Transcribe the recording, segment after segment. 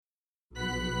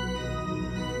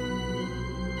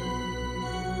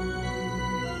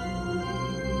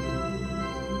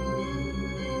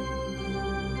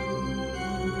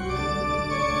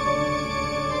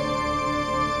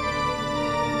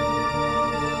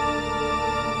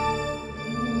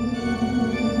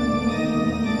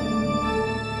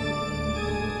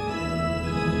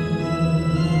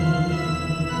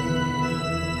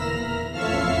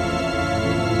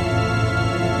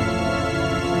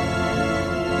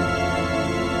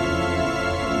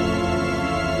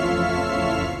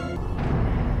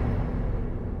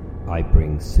I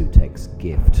bring Sutek's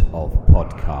gift of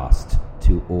podcast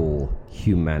to all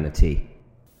humanity.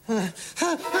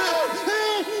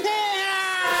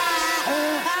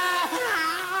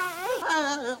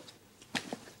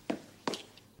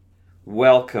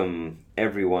 Welcome,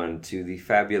 everyone, to the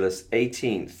fabulous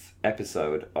 18th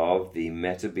episode of the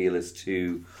Metabilis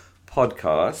 2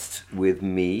 podcast with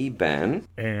me, Ben.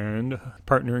 And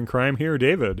partner in crime here,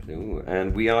 David. Ooh,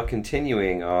 and we are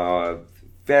continuing our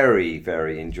very,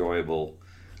 very enjoyable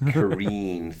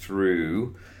careen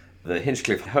through the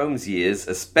Hinchcliffe Holmes years,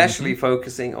 especially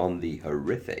focusing on the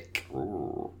horrific.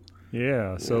 Ooh.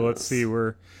 Yeah, so Let's see,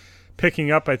 we're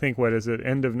picking up, I think, what is it,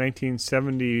 end of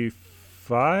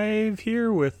 1975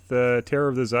 here with Terror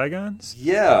of the Zygons?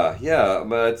 Yeah,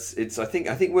 but it's I think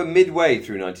we're midway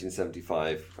through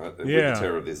 1975 with the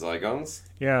Terror of the Zygons.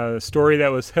 Yeah, a story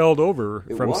that was held over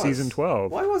from season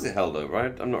 12. Why was it held over?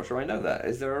 I'm not sure I know that.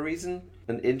 Is there a reason?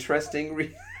 An interesting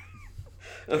reason?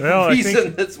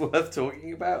 That's worth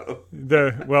talking about?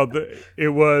 It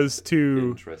was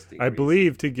to, I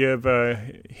believe, to give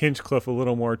Hinchcliffe a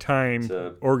little more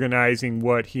time organizing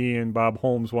what he and Bob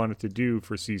Holmes wanted to do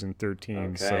for season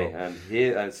 13. Okay,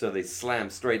 and so they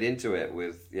slammed straight into it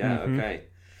with, okay.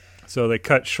 So they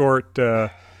cut short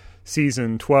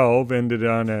season 12, ended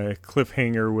on a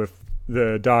cliffhanger with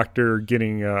the Doctor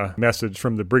getting a message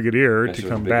from the Brigadier to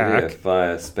come back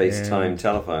via space-time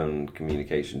telephone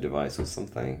communication device or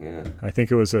something. Yeah, I think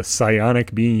it was a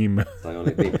psionic beam.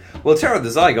 Well, Terror of the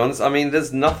Zygons. I mean,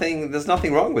 there's nothing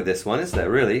wrong with this one, is there?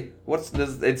 Really?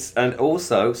 And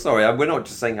also, sorry, we're not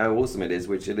just saying how awesome it is,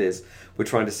 which it is. We're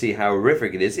trying to see how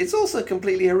horrific it is. It's also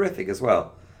completely horrific as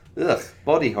well. Ugh,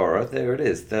 body horror. There it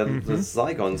is. The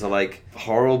Zygons are like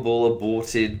horrible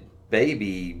aborted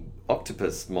baby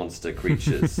octopus monster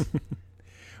creatures.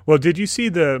 Well, did you see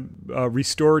the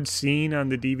restored scene on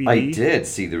the DVD? I did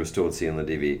see the restored scene on the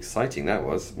DVD. Exciting that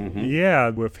was. Mm-hmm.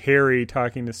 Yeah, with Harry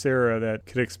talking to Sarah that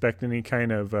could expect any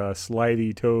kind of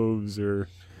slidey toes or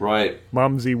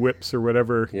mumsy whips or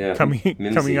whatever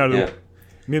coming out of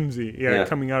Mimsy,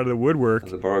 coming out of the woodwork.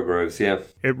 The Borogroves,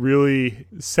 It really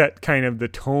set kind of the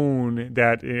tone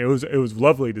that it was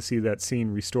lovely to see that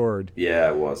scene restored. Yeah,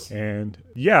 it was. And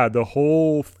the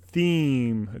whole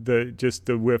theme,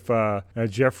 with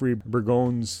Jeffrey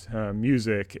Burgon's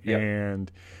music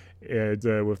and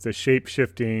with the shape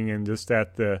shifting and just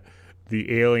that the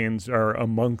aliens are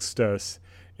amongst us,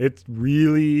 it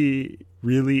really,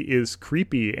 really is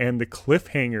creepy. And the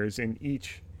cliffhangers in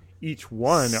each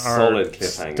one are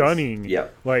stunning.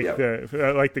 Like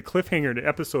the cliffhanger to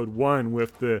episode 1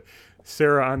 with the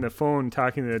Sarah on the phone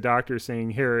talking to the Doctor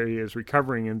saying Harry is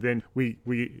recovering, and then we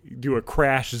do a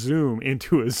crash zoom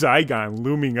into a Zygon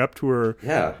looming up to her,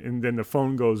 and then the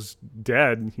phone goes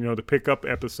dead, to pick up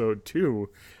episode 2.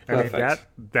 Perfect. I mean,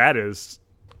 that is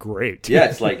great. Yeah,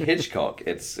 it's like Hitchcock.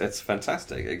 It's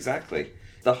fantastic. Exactly.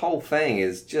 The whole thing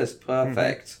is just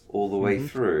perfect all the way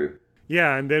through.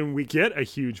 Yeah, and then we get a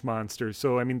huge monster.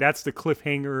 So, I mean, that's the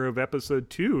cliffhanger of episode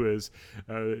 2 is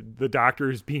the Doctor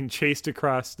is being chased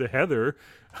across the heather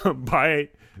by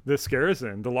the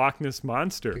Scarison, the Loch Ness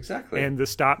Monster. Exactly. And the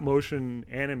stop-motion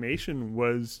animation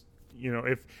was,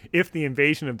 if the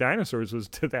invasion of dinosaurs was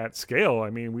to that scale,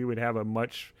 I mean, we would have a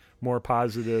much more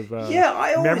positive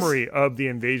memory of the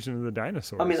invasion of the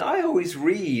dinosaurs. I mean, I always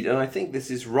read, and I think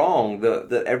this is wrong,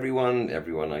 that everyone,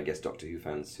 I guess Doctor Who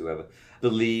fans, whoever,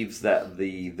 believes that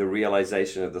the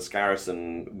realization of the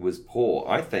Scarison was poor.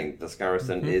 I think the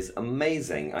Scarison is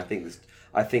amazing. I think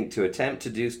to attempt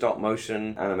to do stop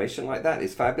motion animation like that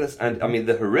is fabulous. And I mean,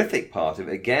 the horrific part of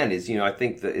it again is, I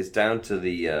think that is down to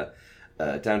the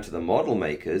model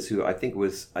makers, who I think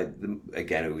was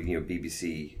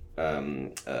BBC.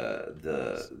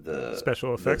 The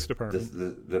special effects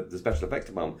department, the special effects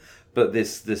department, but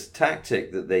this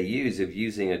tactic that they use of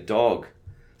using a dog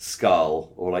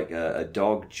skull or like a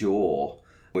dog jaw,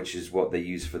 which is what they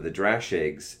use for the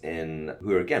Drashigs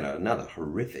who are again another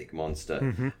horrific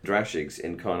monster. Drashigs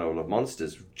in Carnival of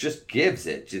Monsters just gives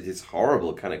it this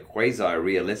horrible kind of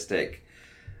quasi-realistic.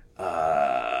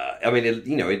 I mean,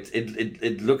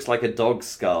 it looks like a dog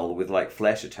skull with like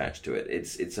flesh attached to it.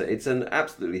 It's an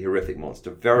absolutely horrific monster,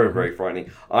 very very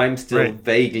frightening. I'm still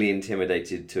vaguely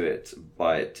intimidated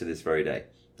by it to this very day.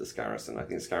 The Scarison, I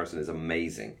think the Scarison is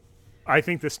amazing. I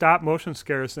think the stop motion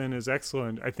Scarison is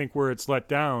excellent. I think where it's let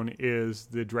down is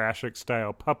the Drashig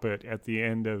style puppet at the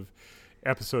end of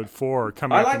episode 4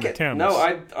 coming I up like in the it. Thames. No,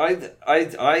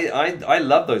 I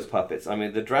love those puppets. I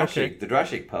mean, the Okay.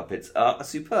 Drashig puppets are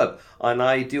superb, and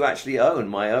I do actually own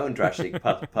my own Drashig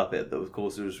puppet that, of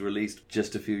course, was released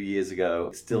just a few years ago.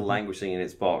 It's still languishing in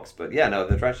its box, but yeah, no,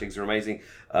 the Drashigs are amazing.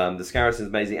 The Scarrison's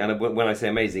amazing, and when I say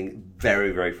amazing,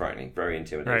 very, very frightening, very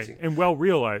intimidating, Right, and well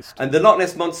realized. And the Loch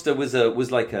Ness Monster was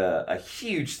like a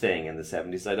huge thing in the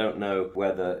 70s. I don't know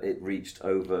whether it reached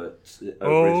over the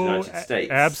United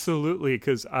States. Absolutely,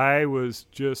 because I was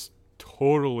just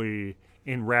totally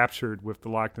enraptured with the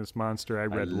Loch Ness Monster. I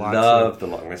read the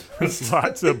Loch Ness Monster.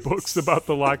 lots of books about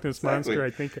the Loch Ness Exactly.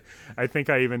 Monster. I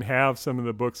think I even have some of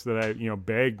the books that I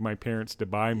begged my parents to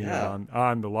buy me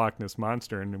on the Loch Ness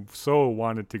Monster, and so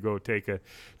wanted to go take a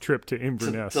trip to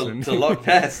Inverness to Loch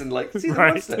Ness and like see the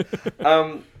Right. monster.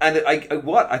 And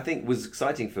what I think was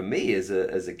exciting for me as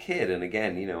a kid, and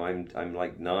again, I'm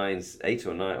like 8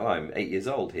 or 9. Oh, I'm 8 years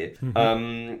old here.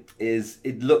 Is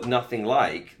it looked nothing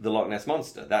like the Loch Ness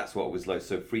Monster? That's what was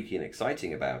so freaky and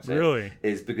exciting about it. Really?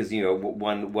 Is because because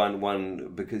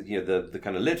the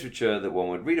kind of literature that one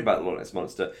would read about the Loch Ness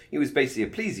Monster, it was basically a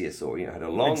plesiosaur. Had a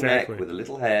long Exactly. neck with a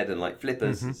little head and like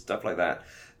flippers and stuff like that.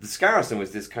 The Scarrison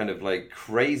was this kind of like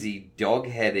crazy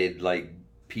dog-headed, like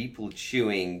people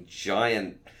chewing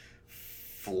giant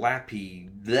flappy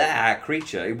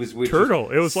creature. It was turtle.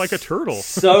 It was like a turtle.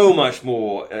 So much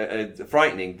more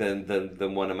frightening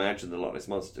than one imagined the Loch Ness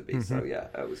Monster to be. So yeah,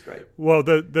 that was great. Well,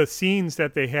 the scenes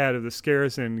that they had of the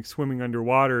Scarrison swimming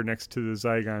underwater next to the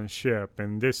Zygon ship,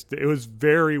 and it was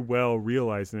very well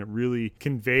realized, and it really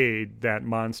conveyed that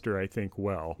monster, I think,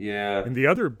 well. Yeah. And the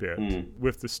other bit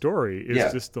with the story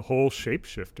is just the whole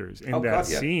shapeshifters in that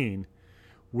scene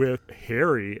with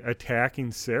Harry attacking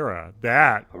Sarah.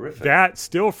 Horrific. That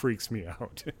still freaks me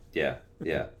out. Yeah.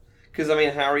 Because I mean,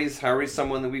 Harry's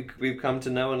someone that we've come to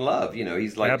know and love.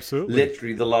 He's like Absolutely.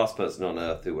 literally the last person on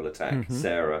Earth who will attack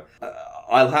Sarah.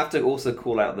 I'll have to also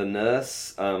call out the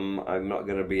nurse. I'm not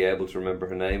going to be able to remember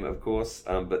her name, of course,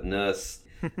 but nurse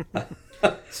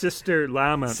Sister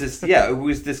Lamont. who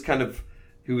was this kind of.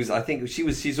 I think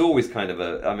she's always kind of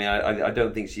I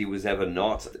don't think she was ever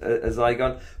not a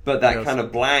Zygon, but that kind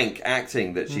of blank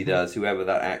acting that she does, whoever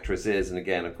that actress is, and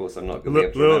again, of course, I'm not going to be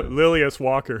able to remember. Lilias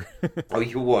Walker. Oh,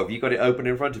 have you got it open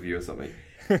in front of you or something?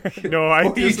 No, I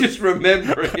Or you just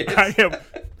remember it?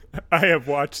 I have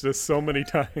watched this so many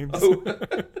times.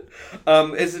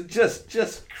 It's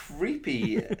just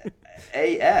creepy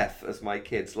AF, as my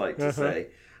kids like to say.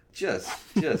 Just,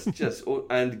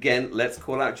 and again, let's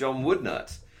call out John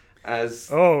Woodnutt as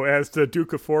the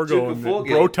Duke of Forgil and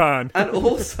Broton. and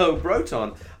also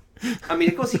Broton. I mean,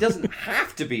 of course, he doesn't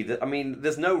have to be.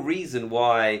 There's no reason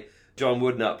why John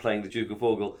Woodnutt playing the Duke of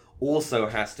Forgil also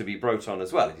has to be Broton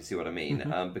as well, if you see what I mean.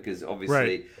 Because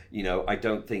obviously, I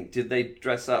don't think, did they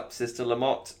dress up Sister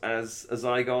Lamotte as a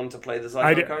Zygon to play the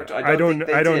Zygon character? I don't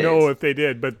know if they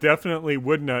did, but definitely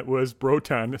Woodnutt was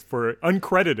Broton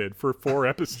uncredited for 4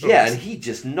 episodes. Yeah, and he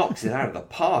just knocks it out of the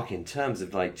park in terms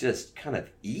of like just kind of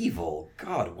evil.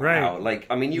 God, wow! Right. Like,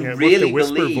 I mean, you with really the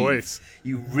whisper believe. voice.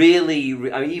 You really,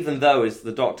 even though, as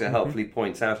the Doctor helpfully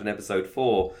points out in episode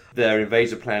 4, their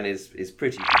invasion plan is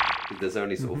pretty. There's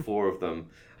only sort of 4 of them.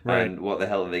 Right. And what the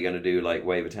hell are they going to do, like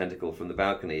wave a tentacle from the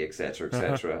balcony, etc.,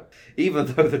 etc. Even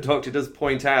though the Doctor does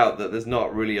point out that there's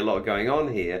not really a lot going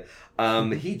on here,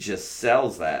 he just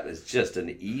sells that as just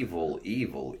an evil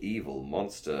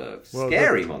monster.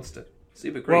 Scary monster.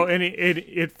 Super creepy. Well, and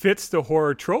it fits the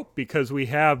horror trope because we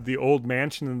have the old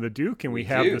mansion of the Duke, and we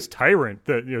have this tyrant,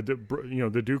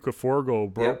 the Duke of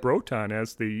Forgil, Broton,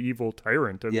 as the evil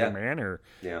tyrant of the manor.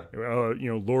 Yeah.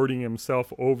 Lording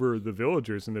himself over the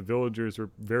villagers, and the villagers are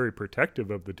very protective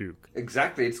of the Duke.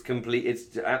 Exactly, it's complete.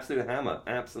 It's absolute hammer.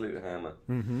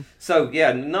 So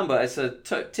it's a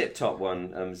tip-top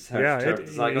one.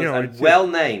 And well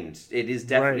named. It is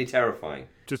definitely terrifying.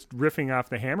 Just riffing off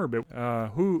the Hammer bit,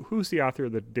 who's the author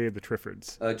of the Day of the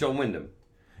Triffids? John Wyndham.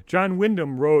 John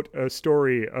Wyndham wrote a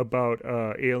story about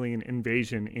alien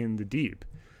invasion in the deep.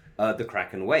 The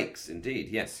Kraken Wakes, indeed,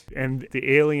 yes. And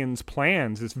the aliens'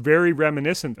 plans is very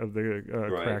reminiscent of the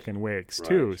Kraken Wakes,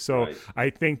 too. So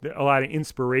I think that a lot of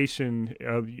inspiration,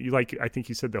 I think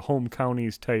you said the Home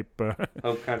Counties type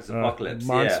Home Counties Apocalypse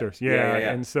monsters. Yeah.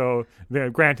 And so,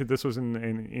 granted, this was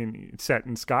set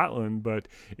in Scotland, but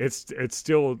it's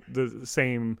still the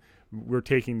same. We're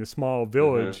taking the small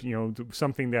village,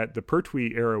 something that the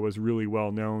Pertwee era was really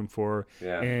well known for.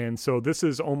 Yeah. And so this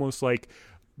is almost like,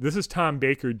 this is Tom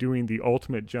Baker doing the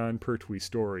ultimate John Pertwee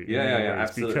story.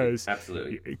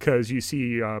 Absolutely. Because you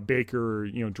see Baker,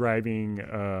 driving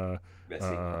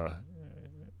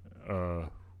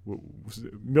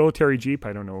military Jeep.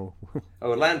 I don't know.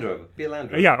 Oh, a Land Rover. Be a Land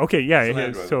Rover. Yeah. Okay. Yeah. It's a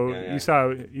Land Rover. So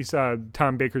Yeah. you saw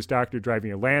Tom Baker's doctor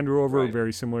driving a Land Rover, Right.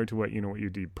 very similar to what you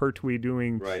do Pertwee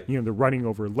doing. Right. The running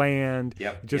over land.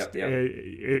 Yep, Just yep.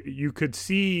 you could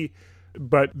see,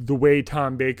 but the way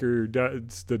Tom Baker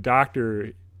does the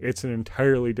doctor, it's an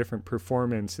entirely different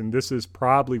performance, and this is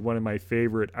probably one of my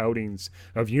favorite outings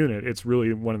of Unit. It's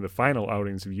really one of the final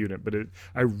outings of Unit, but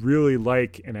I really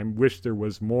like, and I wish there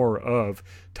was more of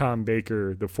Tom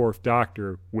Baker, the Fourth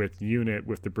Doctor, with Unit,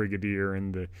 with the Brigadier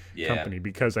and the company,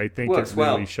 because I think it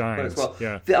really shines. Well.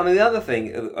 Yeah. The other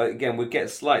thing, again, we get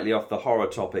slightly off the horror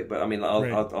topic, but I mean,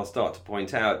 Right. I'll start to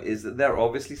point out is that they're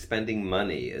obviously spending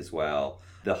money as well.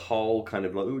 The whole kind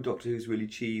of like, oh, Doctor Who's really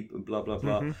cheap and blah, blah,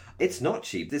 blah. Mm-hmm. It's not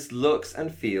cheap. This looks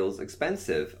and feels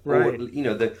expensive. Right. Or,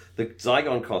 the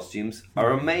Zygon costumes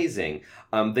are amazing.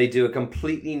 They do a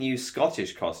completely new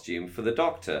Scottish costume for the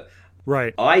Doctor.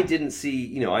 Right. I didn't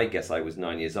see, I guess I was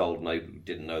 9 years old and I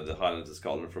didn't know the Highlands of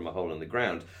Scotland from a hole in the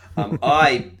ground.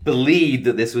 I believed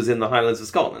that this was in the Highlands of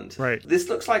Scotland. Right. This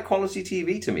looks like quality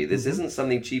TV to me. This isn't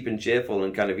something cheap and cheerful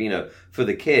and kind of, for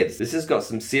the kids. This has got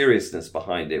some seriousness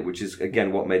behind it, which is,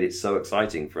 again, what made it so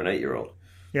exciting for an 8-year-old.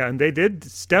 Yeah, and they did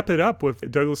step it up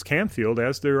with Douglas Camfield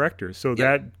as director. So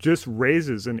that just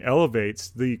raises and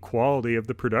elevates the quality of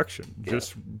the production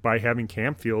just by having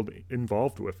Camfield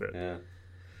involved with it. Yeah.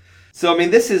 So,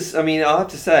 I'll have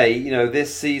to say,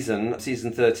 this season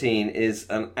 13, is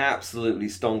an absolutely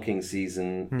stonking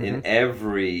season in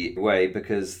every way,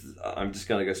 because I'm just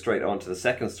going to go straight on to the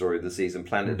second story of the season,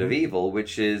 Planet of Evil,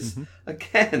 which is,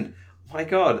 again, my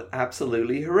God,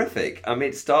 absolutely horrific.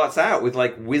 It starts out with,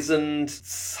 wizened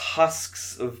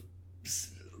husks of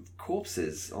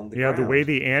corpses on the ground. Yeah, the way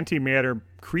the antimatter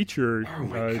creature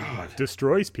God.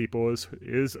 destroys people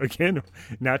is again,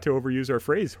 not to overuse our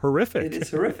phrase, horrific. It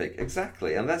is horrific,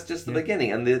 exactly, and that's just the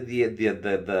beginning. And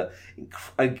the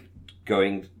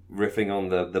going riffing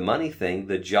on the money thing,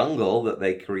 the jungle that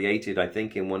they created, I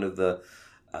think in one of the.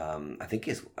 I think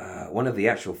it's one of the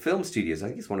actual film studios. I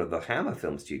think it's one of the Hammer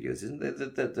film studios, isn't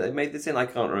it? That they made this in? I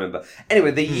can't remember.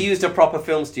 Anyway, they used a proper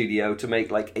film studio to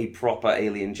make a proper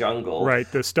alien jungle. Right.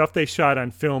 The stuff they shot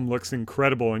on film looks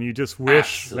incredible, and you just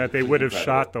wish that they would have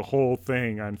shot the whole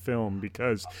thing on film,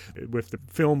 because with the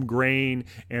film grain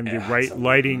and the right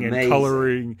lighting and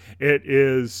coloring, it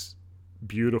is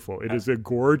beautiful. It is a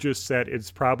gorgeous set.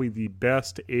 It's probably the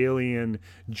best alien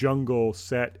jungle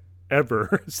set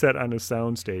ever set on a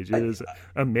soundstage. It is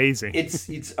amazing. It's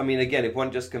again, if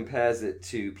one just compares it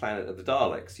to Planet of the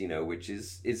Daleks, which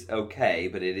is okay,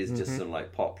 but it is just some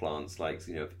pot plants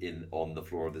on the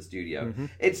floor of the studio.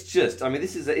 It's just,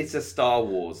 it's a Star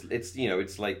Wars. It's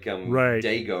it's like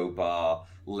Dagobah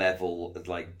level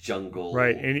jungle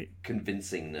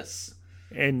convincingness.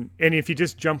 And if you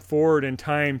just jump forward in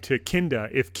time to Kinda,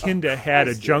 if Kinda had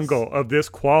a jungle of this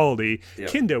quality,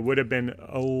 Kinda would have been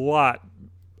a lot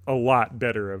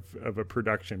better of a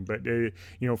production. But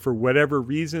for whatever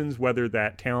reasons, whether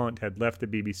that talent had left the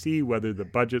BBC, whether the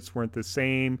budgets weren't the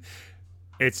same,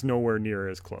 it's nowhere near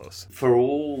as close. For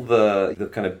all the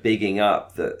kind of bigging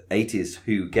up that 80s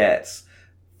Who gets,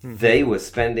 they were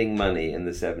spending money in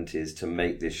the 70s to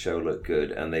make this show look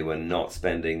good, and they were not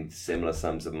spending similar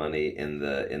sums of money in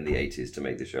the 80s to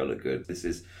make the show look good. This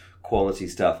is quality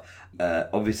stuff.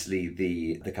 Obviously,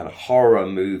 the kind of horror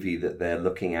movie that they're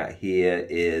looking at here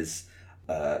is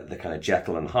the kind of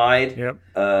Jekyll and Hyde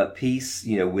piece,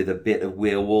 with a bit of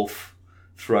werewolf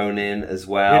thrown in as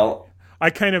well. I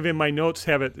kind of, in my notes,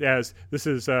 have it as this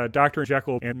is Dr.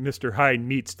 Jekyll and Mr. Hyde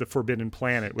meets the Forbidden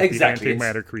Planet with the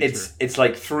antimatter creature. It's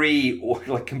like three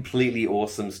completely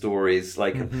awesome stories.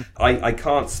 I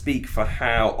can't speak for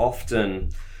how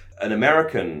often an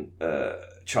American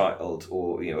child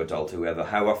or adult, whoever,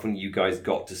 how often you guys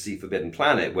got to see Forbidden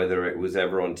Planet, whether it was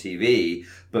ever on TV,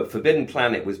 but Forbidden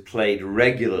Planet was played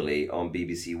regularly on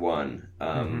BBC One,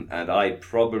 and I'd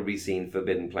probably seen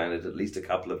Forbidden Planet at least a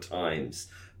couple of times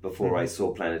before I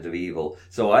saw Planet of Evil.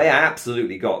 So I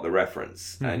absolutely got the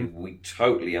reference, and we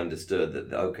totally understood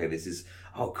that, okay, this is,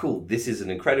 cool, this is an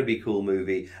incredibly cool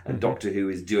movie, and Doctor Who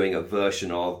is doing a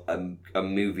version of a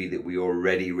movie that we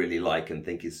already really like and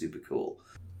think is super cool.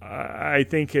 I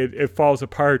think it falls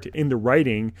apart in the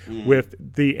writing with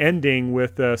the ending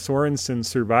with Sorensen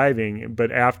surviving,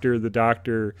 but after the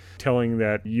Doctor telling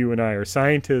that you and I are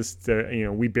scientists,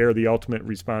 we bear the ultimate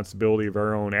responsibility of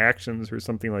our own actions or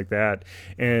something like that.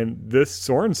 And this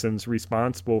Sorensen's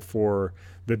responsible for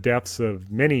the deaths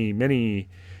of many, many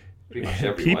pretty much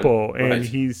everyone. people, and Right.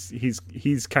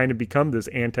 he's kind of become this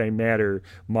antimatter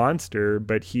monster,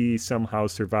 but he somehow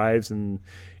survives and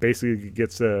basically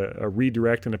gets a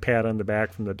redirect and a pat on the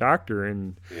back from the doctor.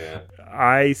 And Yeah.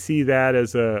 I see that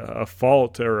as a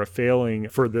fault or a failing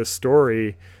for this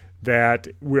story. That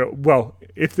well,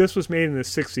 if this was made in the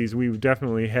 60s, we would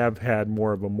definitely have had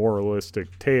more of a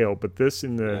moralistic tale. But this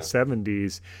in the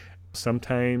 70s,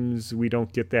 sometimes we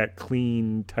don't get that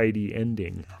clean, tidy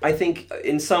ending. I think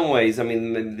in some ways, I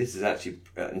mean, maybe this is actually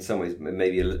in some ways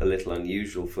maybe a little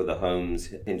unusual for the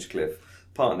Holmes-Hinchcliffe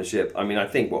partnership. I mean, I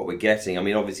think what we're getting, I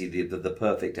mean, obviously the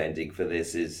perfect ending for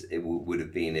this is would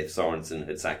have been if Sorensen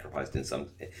had sacrificed himself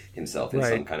in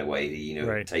some kind of way,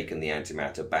 taken the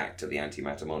antimatter back to the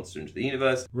antimatter monster into the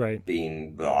universe,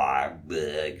 being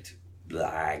blagged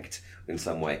in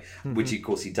some way, which of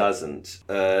course he doesn't,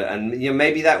 and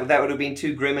maybe that would have been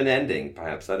too grim an ending,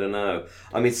 perhaps. I don't know.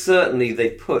 I mean, certainly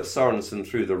they put Sorensen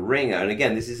through the ringer, and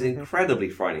again, this is incredibly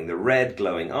frightening. The red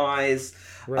glowing eyes.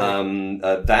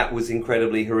 That was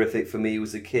incredibly horrific for me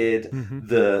as a kid.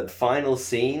 The final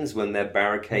scenes when they're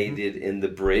barricaded in the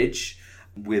bridge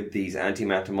with these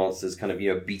antimatter monsters kind of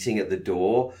beating at the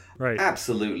door,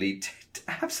 absolutely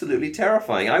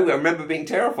terrifying. I remember being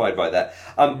terrified by that.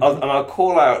 And I'll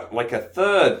call out like a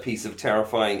third piece of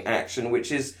terrifying action,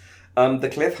 which is the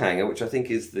cliffhanger, which I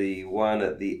think is the one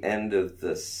at the end of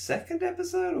the second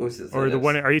episode, or is it the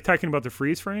one? Are you talking about the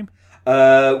freeze frame?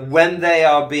 When they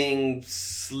are being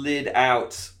slid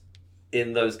out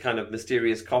in those kind of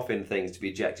mysterious coffin things to be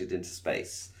ejected into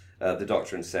space. The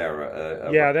Doctor and Sarah.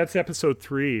 That's episode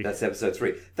 3. That's episode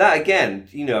 3. That, again,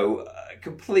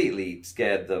 completely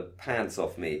scared the pants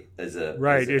off me as a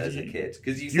kid.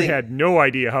 Because you had no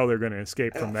idea how they're going to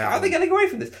escape from that. How are they getting away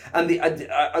from this? And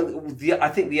I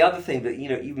think the other thing that,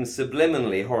 even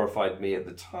subliminally horrified me at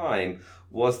the time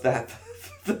was that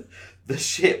the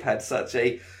ship had such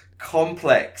a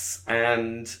complex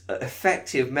and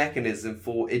effective mechanism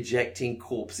for ejecting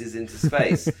corpses into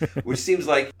space, which seems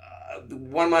like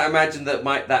one might imagine that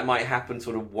might happen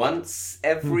sort of once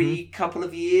every couple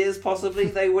of years, possibly.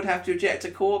 They would have to eject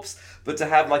a corpse, but to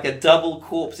have like a double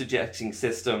corpse ejecting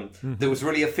system that was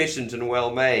really efficient and well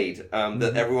made,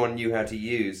 that everyone knew how to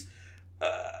use.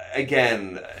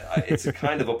 Again, it's a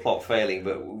kind of a plot failing,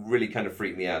 but really kind of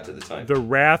freaked me out at the time. The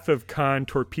Wrath of Khan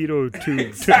torpedo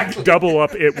to double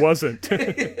up, it wasn't.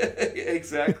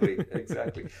 Exactly.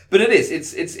 But it is.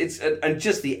 It's and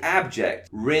just the abject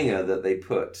ringer that they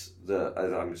put.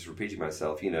 I'm just repeating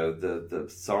myself. The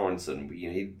Sorensen.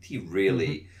 He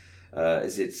really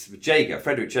it's Jaeger.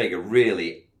 Frederick Jaeger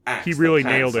really acts. He really the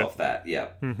pants nailed it. Off that. Yeah.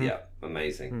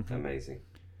 Amazing.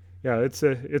 Yeah, it's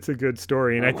a good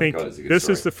story, and I think this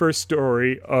is the first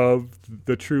story of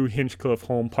the true Hinchcliffe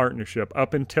Holmes partnership.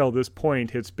 Up until this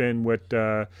point, it's been what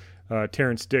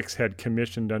Terrence Dicks had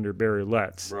commissioned under Barry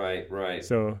Letts. Right.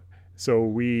 So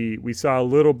we saw a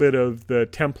little bit of the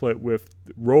template with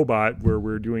Robot, where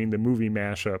we're doing the movie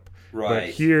mashup. Right. But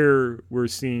here we're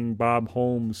seeing Bob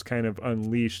Holmes kind of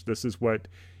unleash. This is what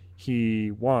he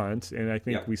wants, and I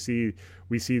think we see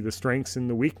the strengths and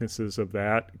the weaknesses of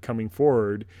that coming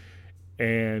forward.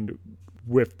 And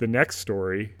with the next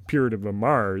story, Puritan of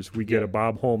Mars, we get a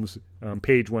Bob Holmes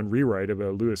page 1 rewrite of a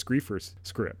Louis Griefer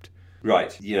script.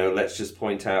 Right. Let's just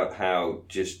point out how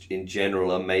just in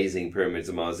general amazing Pyramids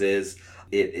of Mars is.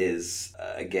 It is,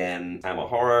 again, Hammer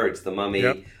horror. It's the Mummy.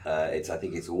 Yep. I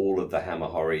think it's all of the Hammer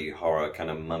horror kind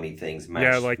of mummy things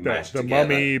mashed like the together.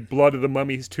 Mummy, blood of the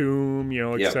mummy's tomb,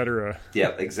 etc.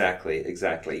 Yeah, exactly.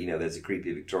 There's a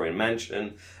creepy Victorian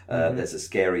mansion. There's a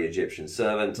scary Egyptian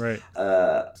servant. Right.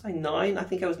 Was I 9? I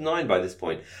think I was 9 by this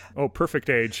point. Oh, perfect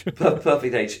age.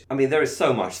 Perfect age. I mean, there is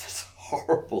so much that's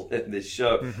horrible in this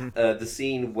show. The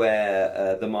scene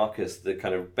where the Marcus, the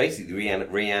kind of basically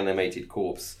reanimated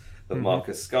corpse of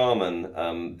Marcus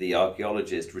Scarman, the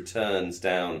archaeologist, returns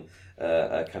down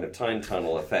a kind of time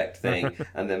tunnel effect thing,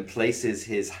 and then places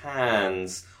his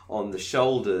hands on the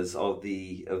shoulders of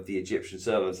the Egyptian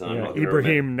servants. And I'm not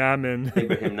Ibrahim Namin,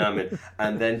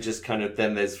 and then just kind of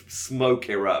there's smoke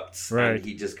erupts, and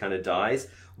he just kind of dies.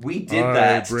 We did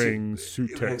that. I bring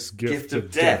Sutek's gift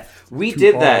of death. We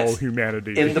did that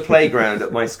humanity in the playground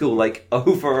at my school, like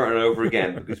over and over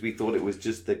again, because we thought it was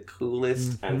just the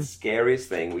coolest and scariest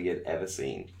thing we had ever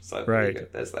seen. So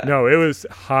there's that. No, it was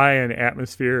high in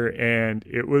atmosphere, and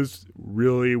it was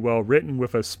really well written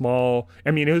with a small.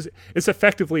 I mean, it's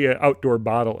effectively an outdoor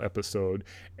bottle episode,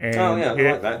 and I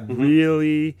like that.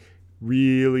 Really,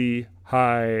 really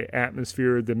high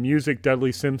atmosphere. The music,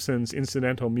 Dudley Simpson's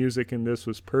incidental music in this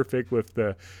was perfect, with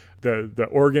the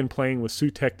organ playing with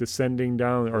Sutek descending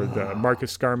down, or the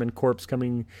Marcus Scarman corpse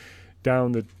coming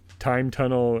down the time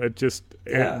tunnel. It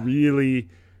really,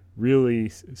 really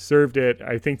served it.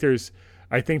 I think there's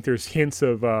hints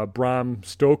of Bram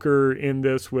Stoker in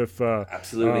this with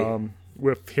absolutely.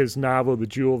 With his novel The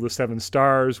Jewel of the Seven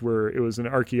Stars, where it was an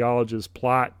archaeologist's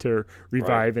plot to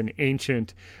revive an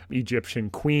ancient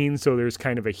Egyptian queen. So there's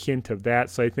kind of a hint of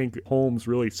that. So I think Holmes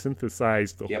really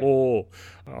synthesized the whole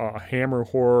Hammer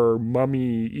horror,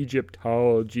 mummy,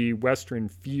 Egyptology, Western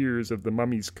fears of the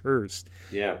mummy's curse.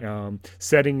 Yeah.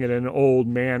 Setting it in an old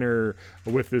manor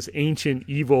with this ancient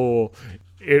evil.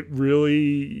 It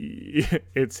really,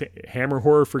 it's Hammer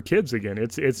horror for kids again.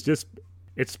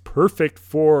 It's perfect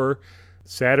for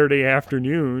Saturday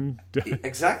afternoon.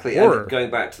 Exactly. Horror. And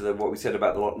going back to what we said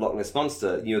about the Loch Ness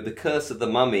Monster, the Curse of the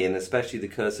Mummy, and especially the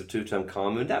Curse of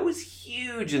Tutankhamun, that was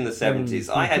huge in the 70s.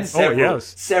 I had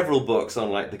several books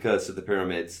on the Curse of the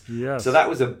Pyramids. Yes. So that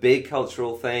was a big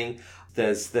cultural thing.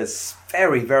 There's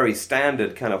very, very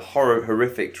standard kind of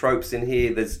horrific tropes in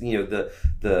here. There's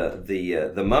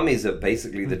the mummies are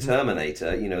basically the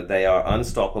Terminator. They are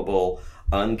unstoppable,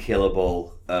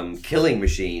 unkillable, killing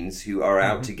machines who are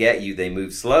out to get you. They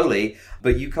move slowly,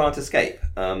 but you can't escape.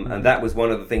 And that was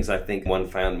one of the things I think one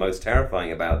found most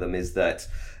terrifying about them, is that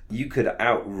you could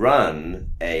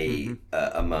outrun a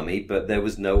mummy, but there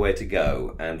was nowhere to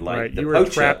go. And you were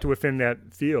trapped within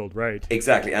that field, right?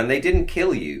 Exactly, and they didn't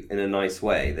kill you in a nice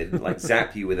way. They didn't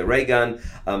zap you with a ray gun.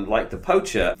 Like the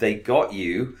poacher, they got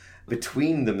you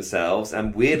between themselves,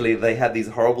 and weirdly they had these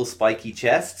horrible spiky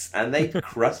chests, and they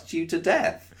crushed you to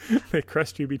death. They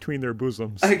crushed you between their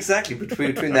bosoms. Exactly,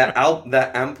 between their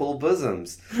ample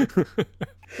bosoms.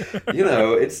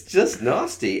 It's just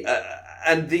nasty.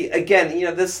 And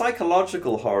the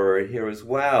psychological horror here as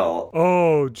well.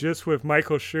 Oh, just with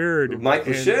Michael Sherd.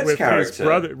 Michael Sherd's character. His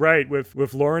brother, right,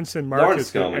 with Lawrence and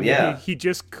Marcus. He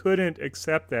just couldn't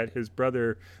accept that his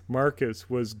brother Marcus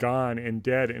was gone and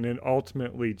dead, and it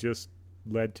ultimately just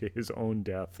led to his own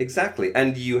death. Exactly.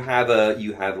 And you have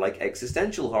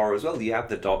existential horror as well. You have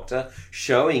the Doctor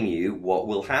showing you what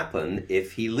will happen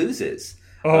if he loses.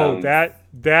 Oh,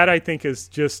 that I think is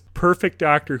just perfect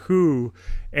Doctor Who.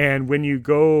 And when you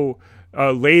go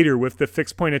later with the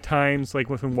fixed point of times, like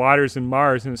within Waters and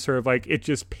Mars, and it's sort of it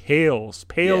just pales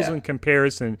in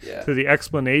comparison to the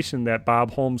explanation that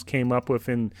Bob Holmes came up with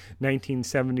in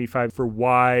 1975 for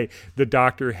why the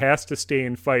Doctor has to stay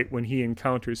and fight when he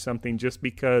encounters something, just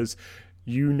because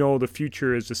the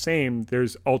future is the same.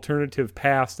 There's alternative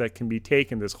paths that can be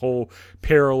taken. This whole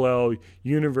parallel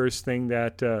universe thing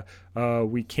that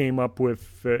we came up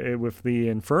with the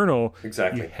Inferno.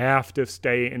 Exactly. You have to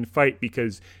stay and fight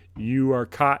because you are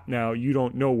caught now. You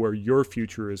don't know where your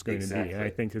future is going to be. And I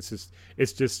think it's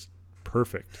just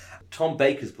perfect. Tom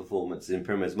Baker's performance in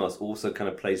Pyramids Must also kind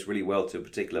of plays really well to a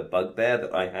particular bugbear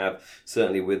that I have,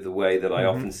 certainly with the way that I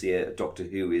often see a Doctor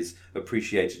Who is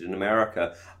appreciated in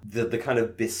America. The kind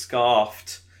of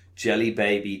bescarfed, jelly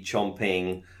baby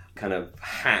chomping, kind of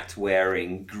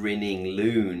hat-wearing, grinning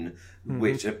loon,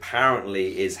 which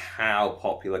apparently is how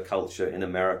popular culture in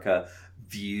America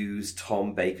views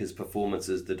Tom Baker's performance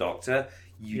as the Doctor.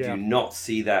 You do not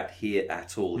see that here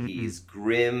at all. He is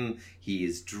grim, he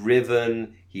is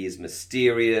driven, he is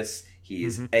mysterious, he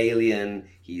is alien,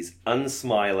 he's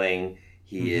unsmiling,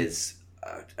 he is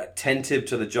attentive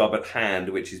to the job at hand,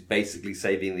 which is basically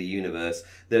saving the universe.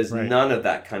 There's none of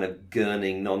that kind of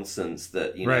gurning nonsense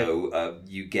that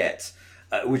you get.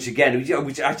 Which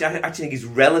I think is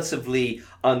relatively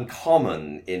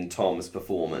uncommon in Tom's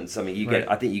performance. I mean,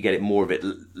 I think you get more of it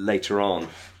later on,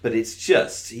 but he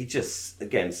just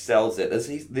again sells it as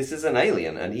this is an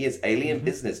alien, and he has alien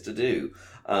business to do,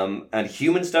 and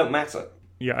humans don't matter.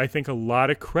 Yeah, I think a lot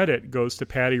of credit goes to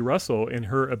Patty Russell in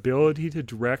her ability to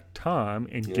direct Tom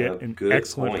and get an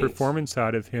excellent performance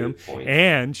out of him.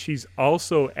 And she's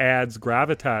also adds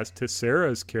gravitas to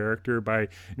Sarah's character by,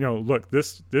 look,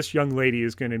 this young lady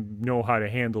is going to know how to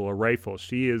handle a rifle.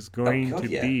 She is going to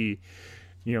be...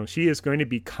 she is going to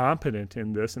be competent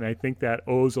in this, and I think that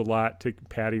owes a lot to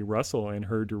Patty Russell and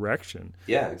her direction.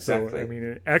 Yeah, exactly. So,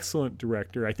 an excellent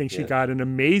director. I think she got an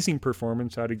amazing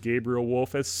performance out of Gabriel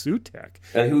Wolf as Sutekh.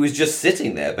 And who was just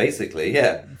sitting there, basically,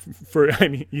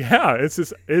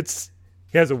 It's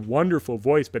he has a wonderful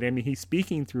voice, but he's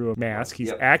speaking through a mask.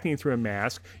 He's acting through a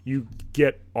mask. You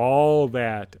get all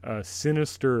that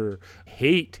sinister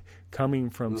hate coming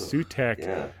from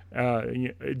Sutekh,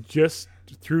 Yeah. Just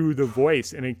through the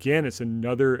voice. And again, it's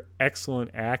another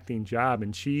excellent acting job.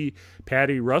 And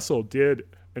Patty Russell, did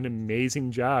an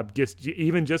amazing job,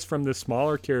 even just from the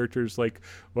smaller characters, like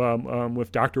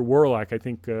with Dr. Warlock. I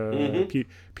think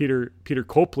Peter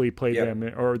Copley played them,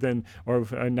 or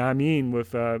Nameen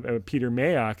with Peter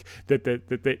Mayock.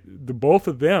 The both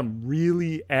of them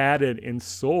really added and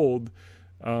sold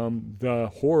the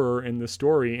horror in the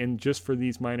story, and just for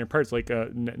these minor parts, like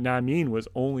Nameen was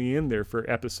only in there for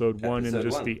episode 1 and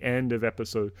just the end of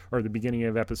the beginning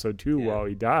of episode 2 while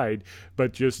he died,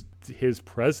 but just his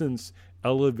presence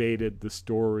elevated the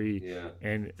story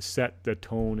and set the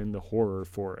tone and the horror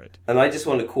for it. And I just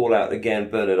want to call out again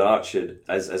Bernard Archer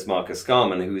as Marcus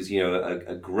Scarman, who's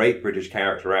a great British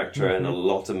character actor in a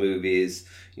lot of movies,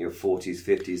 40s,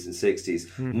 50s, and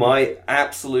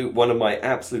 60s. One of my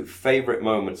absolute favorite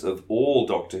moments of all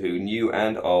Doctor Who, new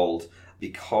and old,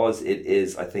 because it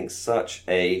is, I think, such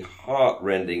a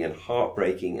heart-rending and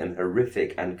heartbreaking and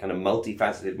horrific and kind of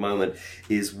multifaceted moment,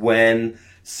 is when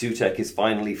Sutekh is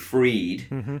finally freed,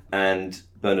 and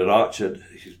Bernard Archer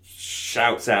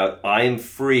shouts out, "I'm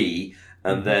free,"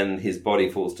 and then his body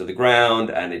falls to the ground,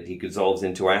 and he dissolves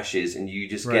into ashes, and you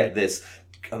just get this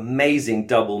amazing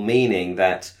double meaning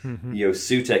that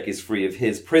Sutekh is free of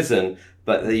his prison,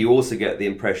 but you also get the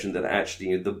impression that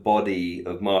actually the body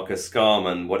of Marcus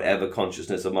Scarman, whatever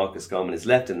consciousness of Marcus Scarman is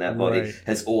left in that body,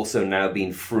 has also now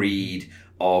been freed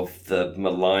of the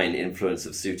malign influence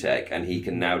of Sutekh, and he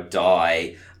can now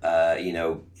die,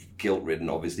 guilt-ridden,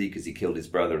 obviously, because he killed his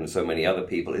brother and so many other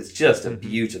people. It's just a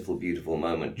beautiful, beautiful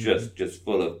moment, just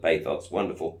full of pathos.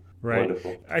 Wonderful. Right.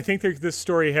 Wonderful. I think this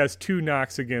story has two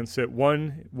knocks against it.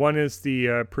 One is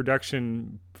the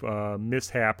production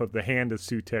mishap of the hand of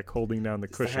Sutekh holding down the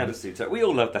cushion. The hand of Sutekh. We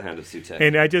all love the hand of Sutekh.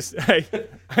 And I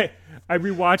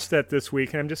rewatched that this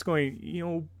week, and I'm just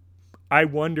going, I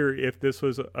wonder if this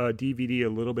was a DVD a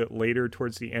little bit later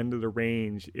towards the end of the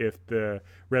range, if the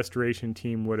restoration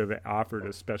team would have offered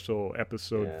a special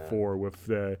episode 4 with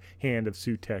the hand of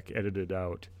Sutekh edited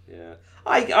out. Yeah.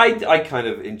 I kind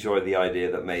of enjoy the idea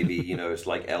that maybe, it's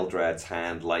like Eldrad's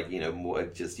hand,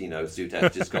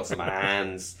 Sutekh just got some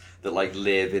hands that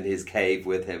live in his cave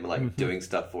with him, doing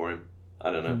stuff for him.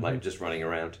 I don't know, just running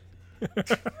around.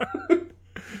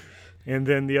 And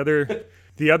then the other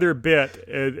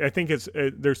bit, I think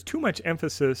there's too much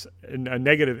emphasis, and a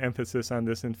negative emphasis on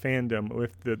this in fandom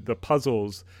with the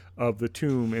puzzles of the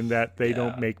tomb, and that they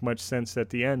don't make much sense at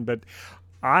the end. But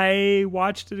I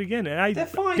watched it again, and I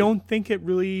don't think it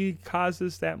really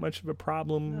causes that much of a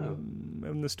problem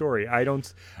in the story. I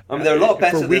don't. They're a lot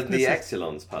better than the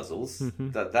Exilon's puzzles.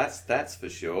 That's for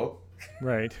sure.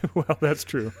 Right. Well, that's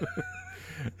true.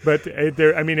 But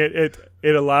it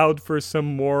allowed for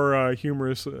some more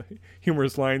humorous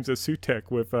lines of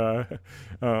Sutekh with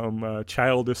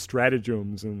childish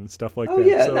stratagems and stuff like that. Oh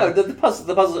yeah, the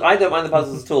puzzles. I don't mind the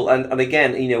puzzles at all. And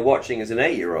again, watching as an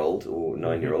 8-year-old or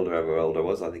 9-year-old, however old I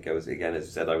was, I think I was, again, as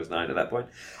you said, I was 9 at that point.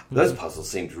 Those puzzles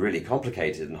seemed really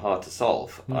complicated and hard to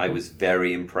solve. I was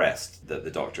very impressed that the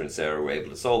Doctor and Sarah were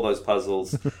able to solve those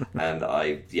puzzles, and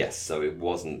so it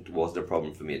wasn't a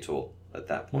problem for me at all at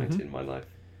that point in my life.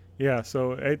 Yeah,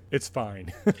 so it's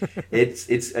fine.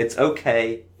 it's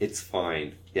okay. It's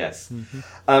fine. Yes.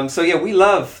 We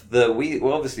love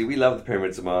the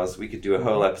Pyramids of Mars. We could do a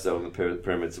whole episode on the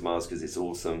Pyramids of Mars because it's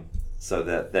awesome. So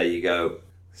there you go.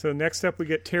 So next up we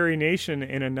get Terry Nation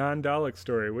in a non-Dalek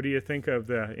story. What do you think of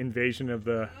the invasion of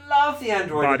the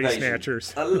android body invasion.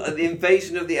 Snatchers? The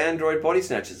invasion of the android body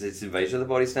snatchers. It's invasion of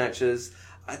the body snatchers.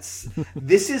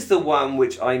 This is the one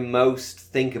which I most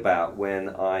think about when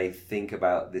I think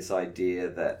about this idea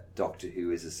that Doctor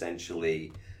Who is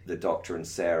essentially the Doctor and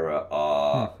Sarah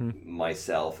are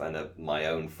myself and my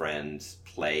own friends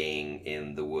playing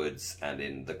in the woods and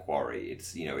in the quarry.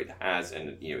 It's it has,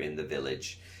 and in the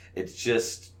village. It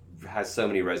just has so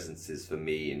many resonances for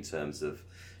me in terms of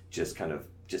just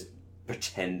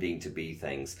pretending to be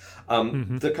things.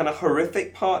 The kind of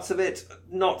horrific parts of it,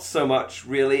 not so much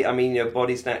really. I mean,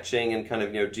 body snatching and kind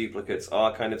of, duplicates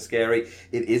are kind of scary.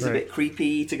 It is a bit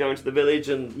creepy to go into the village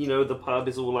and, the pub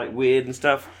is all weird and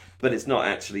stuff, but it's not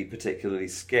actually particularly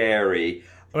scary.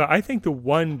 Well, I think the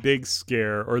one big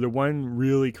scare, or the one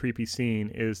really creepy scene,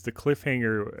 is the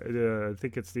cliffhanger. I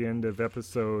think it's the end of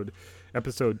episode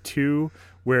 2,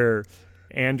 where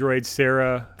Android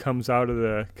Sarah comes out of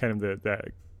the kind of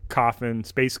that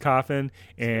space coffin,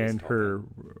 and her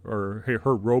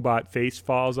robot face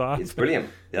falls off. It's brilliant.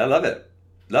 Yeah, I love it.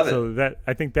 So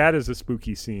I think that is a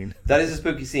spooky scene. That is a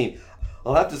spooky scene.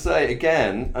 I'll have to say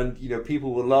again, and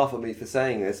people will laugh at me for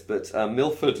saying this, but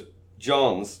Milford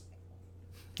Johns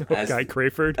Guy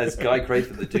Crayford. As Guy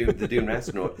Crayford, the doomed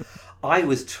astronaut. I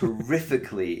was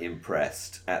terrifically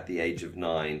impressed at the age of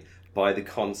 9 by the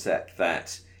concept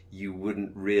that you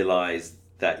wouldn't realize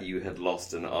that you had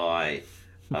lost an eye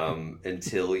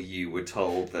until you were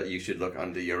told that you should look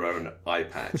under your own eye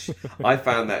patch. I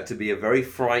found that to be a very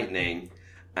frightening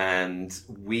and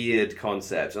weird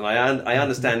concept, and I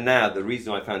understand now the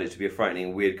reason I found it to be a frightening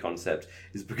and weird concept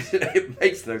is because it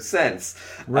makes no sense.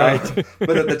 Right.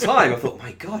 But at the time I thought,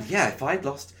 my God, yeah, if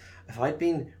I'd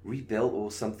been rebuilt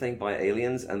or something by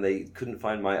aliens and they couldn't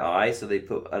find my eye, so they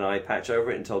put an eye patch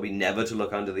over it and told me never to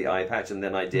look under the eye patch, and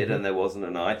then I did, and there wasn't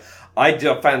an eye. I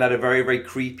found that a very, very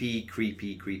creepy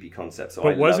concept, so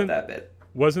I loved that bit.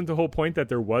 Wasn't the whole point that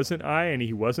there was an eye and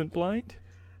he wasn't blind?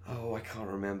 Oh, I can't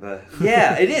rember.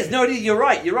 Yeah, it is. No, it is. You're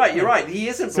right. He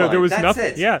isn't blind. So there was That's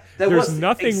nothing. it. Yeah, there's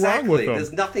nothing wrong with him.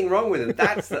 There's nothing wrong with him.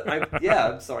 I'm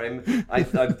sorry. I'm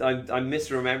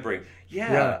misremembering.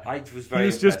 Yeah, I was very. He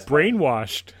was just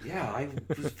brainwashed. Yeah, I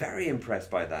was very impressed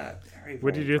by that. Very.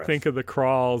 What did you think of the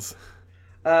crawls?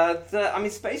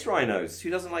 Space rhinos.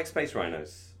 Who doesn't like space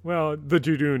rhinos? Well, the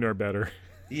Judoon are better.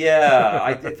 Yeah,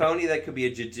 if only there could be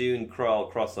a Judoon Krull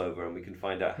crossover, and we can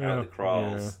find out how the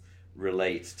Krulls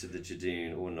relate to the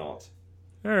Judoon or not.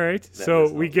 All right,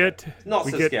 so we get not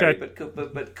so scary,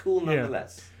 but cool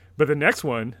nonetheless. Yeah. But the next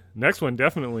one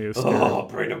definitely is scary. Oh,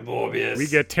 Brain of Morbius. We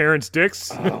get Terrence Dicks.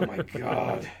 Oh my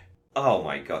god. Oh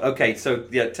my god. Okay, so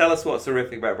tell us what's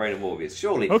horrific about Brain of Morbius.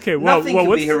 Surely nothing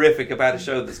can be horrific about a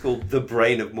show that's called The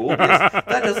Brain of Morbius.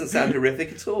 That doesn't sound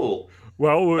horrific at all.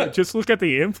 Well, just look at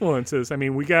the influences. I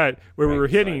mean, we got where we were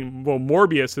hitting. Well,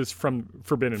 Morbius is from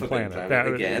Forbidden Planet. That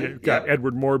again. Got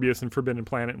Edward Morbius in Forbidden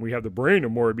Planet, and we have the Brain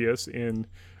of Morbius in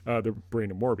the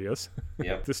Brain of Morbius.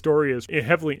 Yep. The story is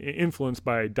heavily influenced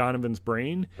by Donovan's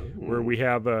brain, where we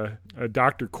have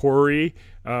Dr. Corey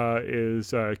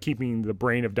is keeping the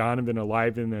brain of Donovan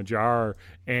alive in a jar,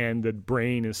 and the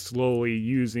brain is slowly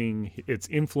using its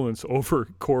influence over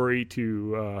Corey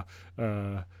to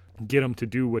get him to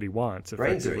do what he wants.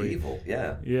 Brains are evil,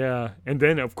 yeah. Yeah, and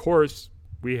then of course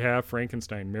we have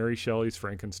Frankenstein, Mary Shelley's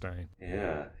Frankenstein.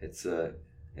 Yeah,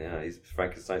 he's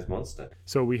Frankenstein's monster.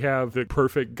 So we have the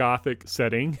perfect Gothic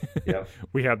setting. Yep.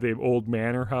 We have the old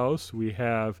manor house. We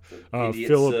have idiot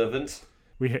Philip servant.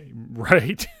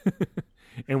 Right,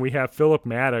 and we have Philip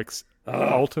Maddox.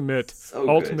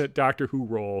 Ultimate Doctor Who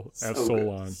role as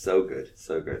Solon. So good.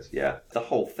 Yeah, the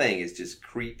whole thing is just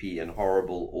creepy and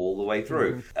horrible all the way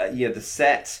through. The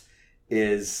set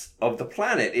of the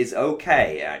planet is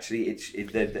okay. Actually,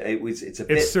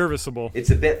 it's serviceable. It's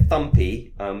a bit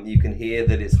thumpy. You can hear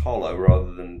that it's hollow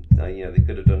rather than they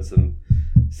could have done some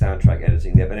soundtrack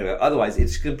editing there, but anyway, otherwise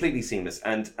it's completely seamless,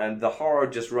 and the horror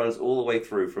just runs all the way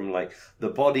through, from like the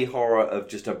body horror of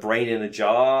just a brain in a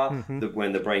jar,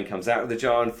 when the brain comes out of the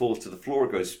jar and falls to the floor,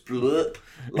 it goes splurp,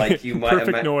 like you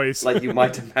might noise. like you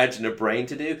might imagine a brain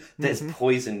to do. There's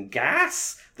poison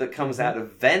gas that comes out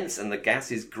of vents, and the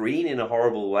gas is green in a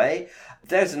horrible way.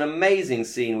 There's an amazing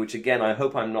scene, which again I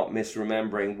hope I'm not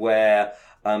misremembering, where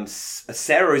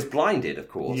Sarah is blinded, of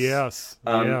course. Yes.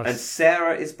 And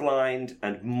Sarah is blind,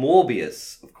 and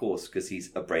Morbius, of course, because he's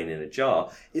a brain in a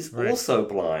jar, is also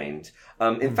blind.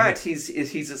 In fact,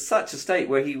 he's at such a state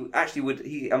where he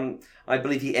actually I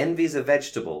believe he envies a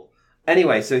vegetable.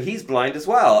 Anyway, so he's blind as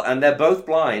well, and they're both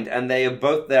blind, and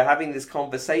they're having this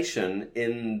conversation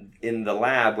in the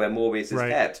lab where Morbius is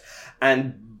kept,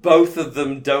 and both of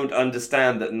them don't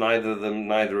understand that neither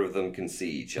of them can see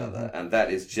each other, and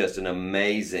that is just an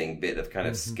amazing bit of kind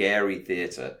of scary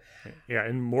theater. Yeah,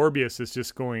 and Morbius is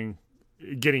just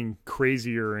getting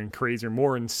crazier and crazier,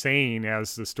 more insane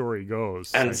as the story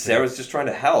goes. And Sarah's just trying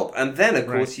to help, and then of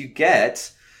course you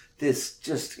get this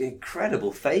just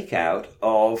incredible fake out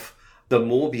of the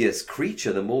Morbius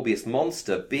creature, the Morbius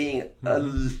monster, being a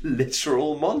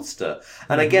literal monster.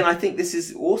 And again, I think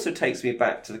this also takes me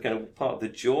back to the kind of part of the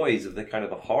joys of the kind of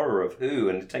the horror of Who,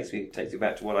 and it takes me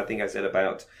back to what I think I said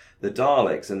about the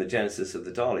Daleks and the genesis of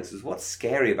the Daleks. Is what's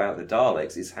scary about the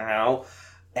Daleks is how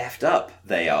effed up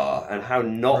they are, and how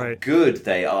not good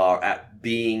they are at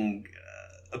being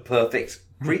perfect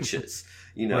creatures.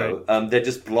 They're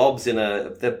just blobs in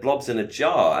a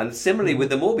jar. And similarly with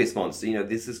the Morbius monster,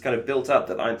 this is kind of built up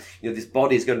that this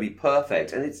body is going to be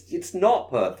perfect, and it's not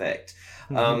perfect.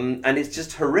 And it's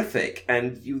just horrific,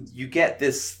 and you get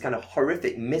this kind of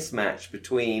horrific mismatch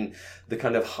between the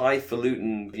kind of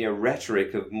highfalutin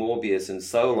rhetoric of Morbius and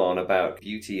Solon about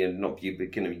beauty and not beauty,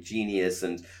 but kind of genius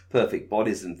and perfect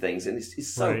bodies and things, and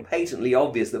it's so patently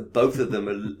obvious that both of them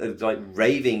are like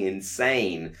raving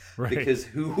insane, because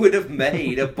who would have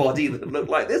made a body that looked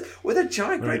like this with a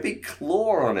giant great big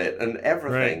claw on it and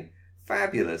everything?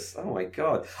 Fabulous. Oh my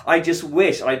God. I just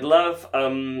wish, I'd love,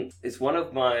 it's one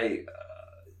of my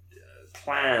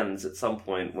plans at some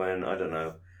point when, I don't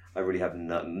know, I really have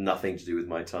nothing to do with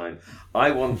my time.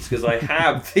 I want, because I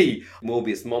have the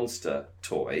Morbius monster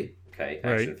toy, okay,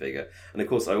 action figure. And of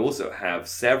course, I also have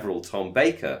several Tom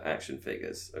Baker action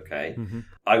figures, okay.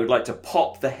 I would like to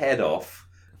pop the head off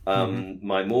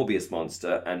my Morbius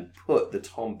monster and put the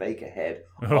Tom Baker head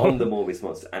on the Morbius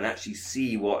monster and actually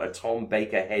see what a Tom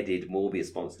Baker headed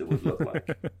Morbius monster would look like.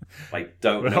 I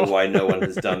don't know why no one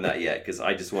has done that yet, because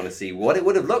I just want to see what it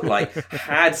would have looked like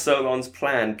had Solon's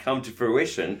plan come to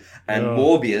fruition and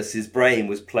Morbius's brain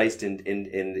was placed in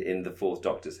the Fourth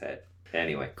Doctor's head.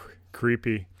 Anyway.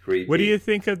 Creepy. What do you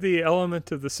think of the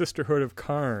element of the Sisterhood of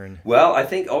Karn? Well, I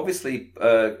think obviously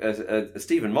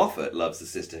Stephen Moffat loves the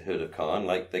Sisterhood of Karn,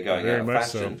 like they're going out of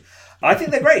fashion. So. I think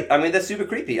they're great. I mean, they're super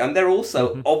creepy, and they're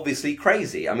also obviously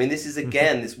crazy. I mean, this is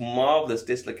again this marvelous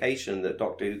dislocation that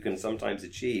Doctor Who can sometimes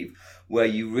achieve, where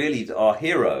you really are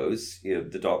heroes. You know,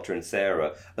 the Doctor and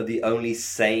Sarah are the only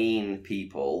sane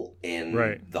people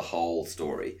in the whole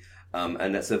story.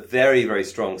 And that's a very, very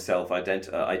strong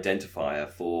self-identifier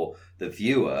for the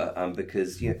viewer,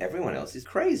 because everyone else is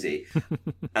crazy,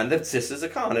 and the Sisters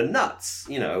of Karn are nuts,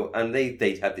 and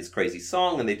they have this crazy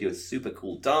song, and they do a super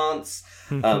cool dance,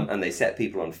 and they set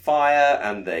people on fire,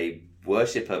 and they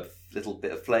worship a little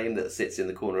bit of flame that sits in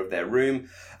the corner of their room.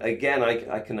 Again,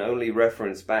 I can only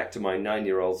reference back to my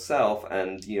 9-year-old self,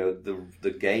 and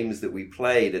the games that we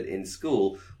played in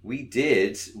school. We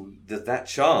did that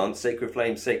chant, Sacred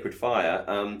Flame, Sacred Fire.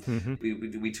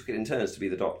 We took it in turns to be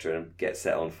the Doctor and get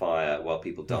set on fire while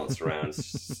people danced around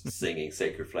singing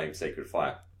Sacred Flame, Sacred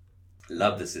Fire.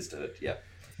 Love the Sisterhood, yeah.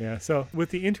 Yeah, so with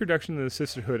the introduction of the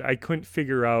Sisterhood, I couldn't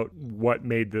figure out what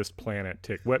made this planet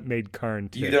tick, what made Karn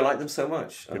tick. You don't like them so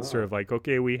much? It's sort of like,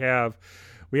 okay, we have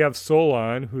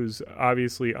Solon, who's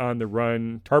obviously on the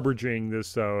run, harbinging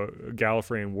this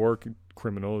Gallifreyan war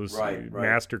criminal, this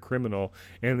master criminal,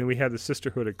 and then we have the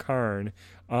Sisterhood of Karn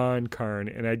on Karn,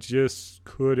 and I just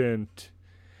couldn't.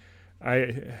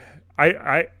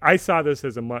 I saw this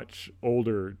as a much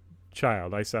older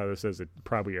child. I saw this as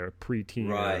probably a preteen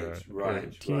or a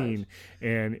teen,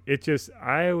 and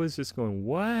I was just going,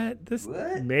 what? This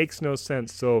makes no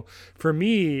sense. So for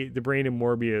me, the brain of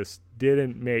Morbius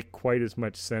didn't make quite as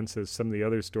much sense as some of the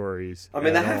other stories. I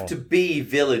mean, there have to be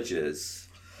villagers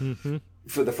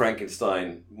for the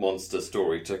Frankenstein monster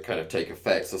story to kind of take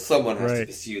effect. So someone has to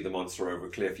pursue the monster over a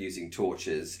cliff using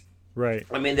torches. Right.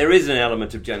 I mean, there is an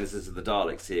element of Genesis of the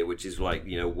Daleks here, which is like,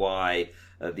 why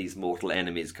these mortal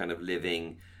enemies kind of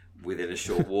living within a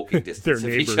short walking distance of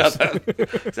each other.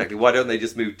 Exactly. Why don't they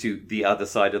just move to the other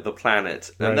side of the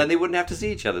planet? And then they wouldn't have to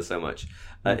see each other so much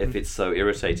if it's so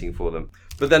irritating for them.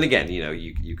 But then again,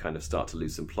 you kind of start to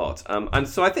lose some plot. And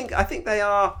so I think they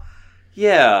are...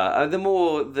 Yeah, the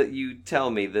more that you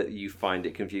tell me that you find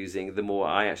it confusing, the more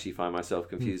I actually find myself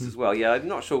confused as well. Yeah, I'm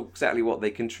not sure exactly what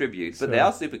they contribute, but they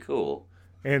are super cool.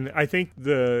 And I think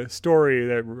the story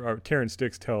that Terrence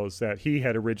Dix tells that he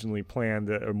had originally planned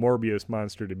a Morbius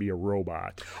monster to be a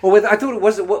robot. Oh, I thought it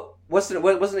wasn't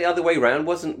the other way around.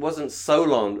 Wasn't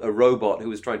Solon a robot who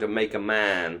was trying to make a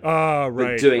man?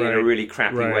 But doing it in a really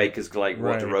crappy way because,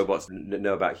 what do robots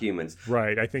know about humans?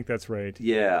 Right, I think that's right.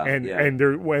 Yeah, and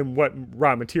what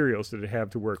raw materials did it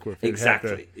have to work with?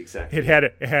 Exactly. It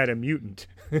had a mutant.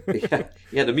 He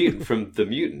had a mutant from the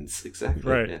mutants. Exactly.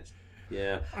 Right. Yes.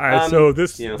 Yeah. So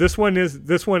this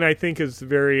one I think is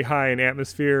very high in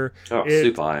atmosphere. Oh,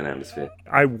 super high in atmosphere.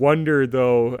 I wonder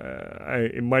though,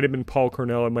 it might have been Paul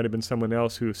Cornell, it might have been someone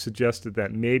else who suggested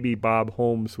that maybe Bob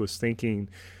Holmes was thinking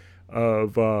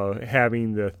of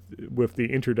having with the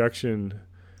introduction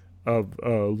of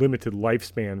a limited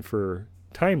lifespan for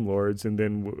Time Lords, and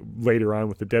then later on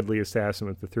with the Deadly Assassin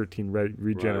with the 13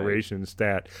 regenerations,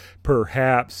 that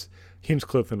perhaps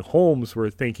Hinchcliffe and Holmes were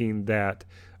thinking that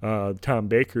Tom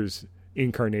Baker's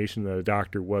incarnation of the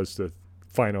Doctor was the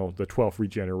 12th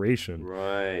regeneration.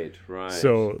 Right.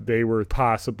 So they were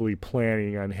possibly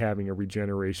planning on having a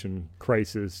regeneration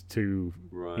crisis to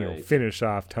finish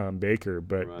off Tom Baker.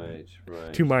 But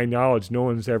to my knowledge, no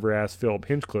one's ever asked Philip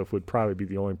Hinchcliffe. Would probably be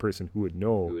the only person who would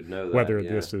know whether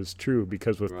this is true,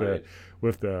 because with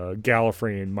the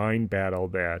Gallifreyan mind battle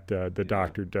that the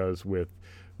Doctor does with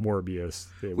Morbius,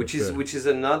 which is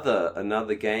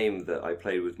another game that I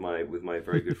played with my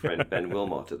very good friend Ben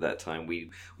Wilmot at that time.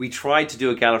 We tried to do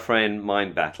a Gallifreyan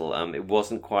mind battle. It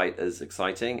wasn't quite as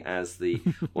exciting as the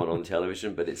one on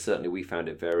television, but we found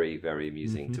it very, very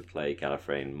amusing to play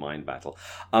Gallifreyan mind battle.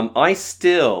 I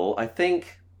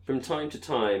think From time to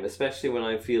time, especially when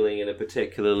I'm feeling in a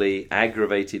particularly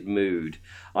aggravated mood,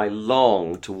 I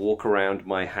long to walk around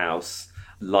my house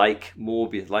like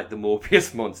Morbius, like the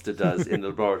Morbius monster does in the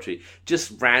laboratory,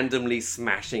 just randomly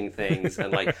smashing things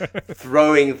and like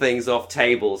throwing things off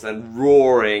tables and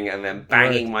roaring and then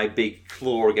banging my big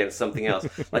claw against something else,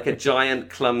 like a giant,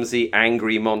 clumsy,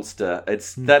 angry monster.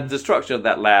 It's that destruction of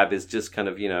that lab is just kind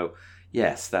of,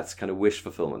 yes, that's kind of wish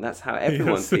fulfillment. That's how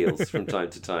everyone feels from time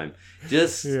to time.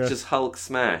 Just Hulk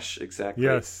smash, exactly.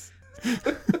 Yes.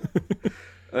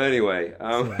 Anyway,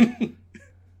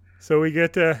 so we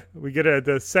get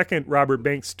the second Robert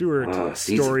Banks Stewart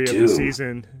story of the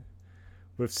season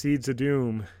with Seeds of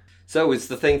Doom. So it's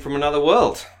the thing from another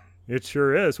world. It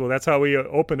sure is. Well, that's how we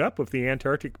open up with the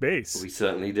Antarctic base. We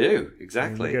certainly do.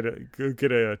 Exactly. And we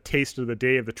get a taste of the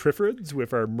day of the Triffids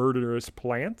with our murderous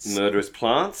plants.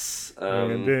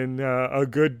 And then a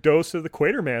good dose of the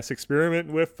Quatermass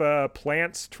experiment with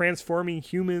plants transforming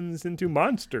humans into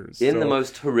monsters. In the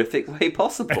most horrific way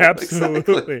possible.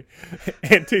 Absolutely. Exactly.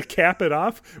 And to cap it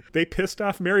off, they pissed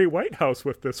off Mary Whitehouse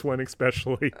with this one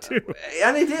especially, too.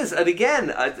 And it is. And again,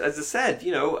 as I said,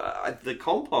 the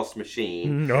compost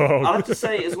machine... No. I'll have to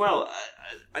say as well,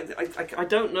 I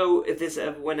don't know if this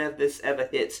ever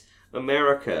hit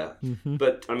America,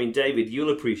 but I mean, David,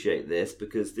 you'll appreciate this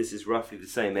because this is roughly the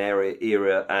same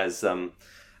era as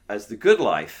The Good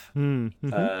Life,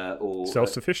 or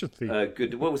Self-Sufficiency.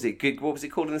 Good. What was it? Good. What was it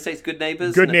called in the States? Good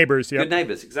Neighbors. Good Neighbors. Yeah. Good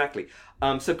Neighbors. Exactly.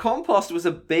 So compost was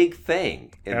a big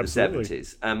thing in Absolutely. the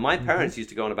 70s, and my parents used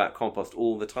to go on about compost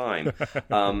all the time.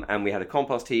 And we had a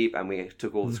compost heap, and we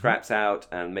took all the scraps out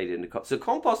and made it into compost. So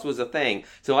compost was a thing.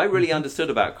 So I really understood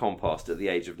about compost at the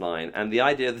age of 9, and the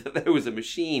idea that there was a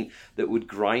machine that would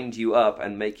grind you up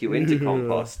and make you into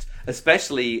compost,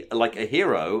 especially like a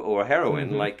hero or a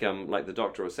heroine, like the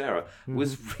Doctor or Sarah,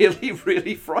 was really,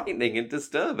 really frightening and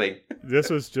disturbing. This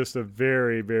was just a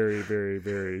very, very, very,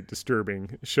 very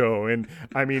disturbing show, and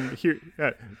I mean, here,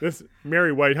 this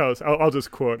Mary Whitehouse. I'll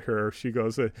just quote her. She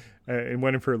goes in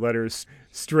one of her letters: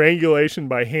 "Strangulation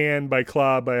by hand, by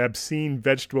claw, by obscene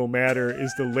vegetable matter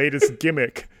is the latest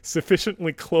gimmick,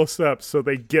 sufficiently close up so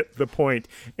they get the point,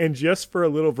 and just for a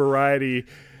little variety."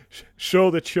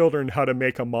 Show the children how to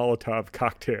make a Molotov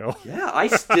cocktail. Yeah, I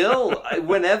still,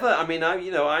 whenever, I mean,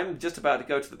 I'm just about to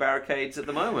go to the barricades at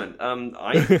the moment.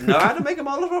 I know how to make a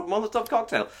Molotov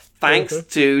cocktail. Thanks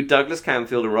to Douglas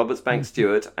Camfield and Robert Banks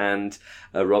Stewart and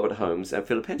Robert Holmes and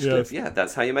Philip Hinchcliffe. Yes. Yeah,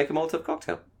 that's how you make a Molotov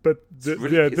cocktail. But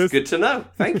it's good to know.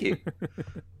 Thank you.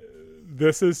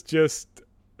 This is just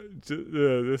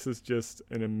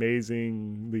an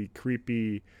amazingly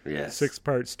creepy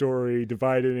 6-part story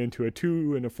divided into a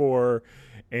 2 and a 4,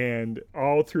 and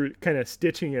all through kind of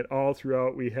stitching it all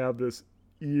throughout. We have this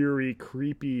eerie,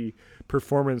 creepy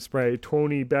performance by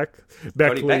Tony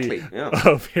Beckley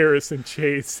of Harrison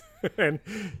Chase. And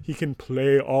he can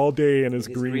play all day in his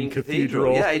green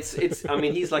cathedral. Yeah, it's. I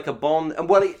mean, he's like a Bond.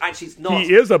 Well, he's not.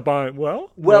 He is a Bond.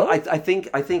 Well. No. I think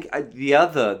the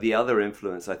other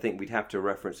influence I think we'd have to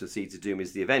reference to Seeds of Doom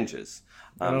is the Avengers,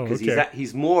 because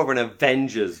he's more of an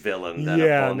Avengers villain than a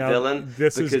Bond villain.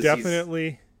 This is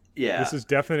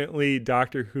definitely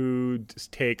Doctor Who's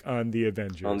take on the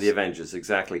Avengers. On the Avengers,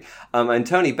 exactly. And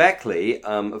Tony Beckley,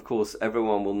 of course,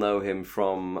 everyone will know him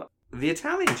from The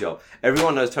Italian Job.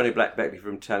 Everyone knows Tony Beckley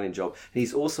from Italian Job. And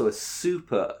he's also a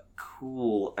super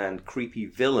cool and creepy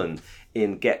villain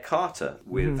in Get Carter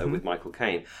with Michael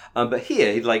Caine. But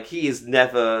here, he's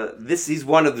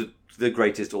one of the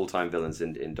greatest all-time villains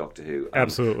in Doctor Who.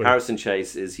 Absolutely. Harrison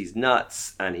Chase he's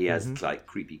nuts, and he has like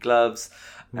creepy gloves.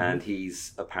 And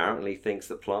he's apparently thinks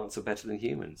that plants are better than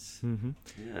humans.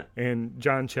 Yeah. And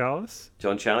John Challis,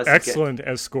 excellent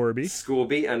as Scorby.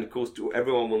 Scorby, and of course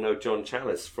everyone will know John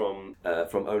Challis from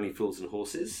Only Fools and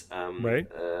Horses, right?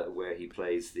 Where he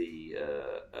plays the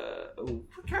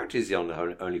what character is he on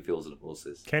Only Fools and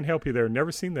Horses? Can't help you there.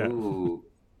 Never seen that. Ooh.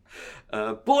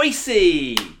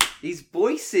 Boise. He's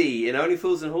Boise in Only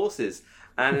Fools and Horses,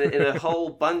 and in a whole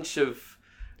bunch of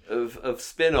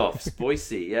spin-offs.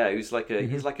 Boise, who's like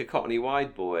he's like a Cockney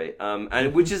wide boy,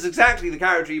 and which is exactly the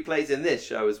character he plays in this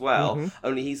show as well.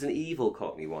 Only he's an evil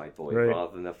Cockney wide boy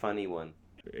rather than a funny one.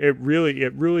 It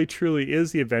really truly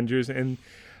is the Avengers, and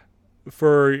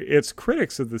for its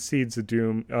critics of the Seeds of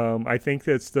Doom, I think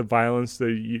that's the violence,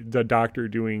 the Doctor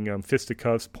doing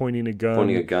fisticuffs, pointing a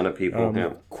gun at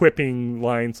people, quipping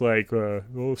lines like,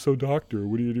 so Doctor,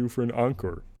 what do you do for an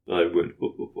encore? I would.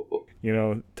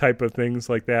 Type of things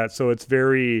like that. So it's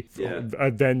very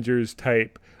Avengers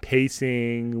type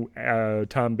pacing,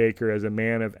 Tom Baker as a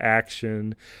man of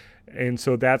action. And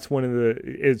so that's one of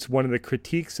the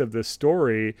critiques of the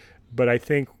story. But I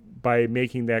think by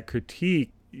making that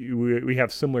critique, we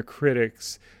have similar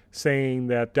critics saying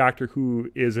that Doctor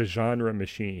Who is a genre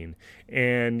machine,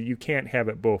 and you can't have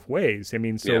it both ways. I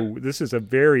mean, so this is a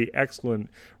very excellent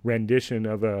rendition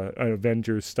of an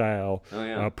Avengers-style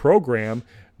program,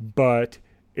 but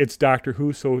it's Doctor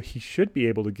Who, so he should be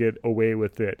able to get away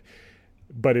with it.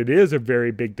 But it is a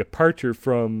very big departure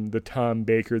from the Tom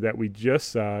Baker that we just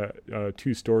saw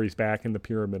 2 stories back in the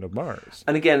Pyramid of Mars.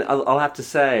 And again, I'll have to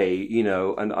say, you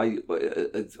know, and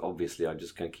obviously I'm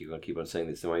just going to keep on saying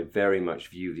this, so I very much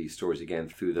view these stories again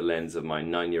through the lens of my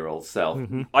 9-year-old self.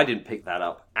 Mm-hmm. I didn't pick that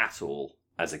up at all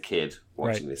as a kid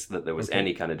watching this, that there was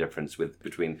any kind of difference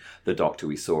between the Doctor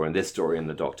we saw in this story and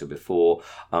the Doctor before.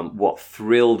 What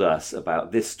thrilled us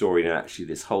about this story and actually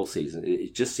this whole season,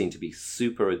 it just seemed to be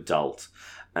super adult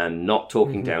and not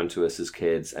talking down to us as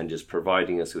kids and just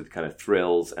providing us with kind of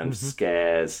thrills and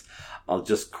scares. I'll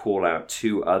just call out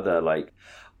 2 other, like,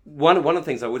 one of the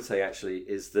things I would say actually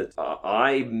is that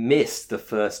I missed the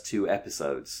first 2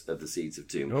 episodes of The Seeds of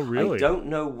Doom. Oh, really? I don't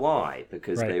know why,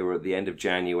 because they were at the end of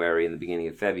January and the beginning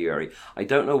of February. I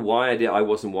don't know why I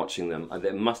wasn't watching them.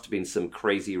 There must have been some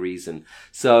crazy reason.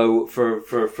 So for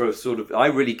sort of, I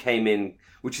really came in,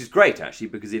 which is great actually,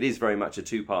 because it is very much a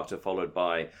 2-parter followed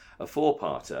by a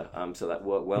 4-parter. So that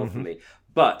worked well for me.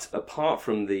 But apart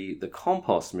from the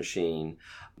compost machine,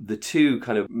 the 2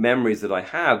 kind of memories that I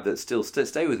have that still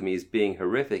stay with me as being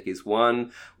horrific is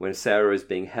one, when Sarah is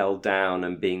being held down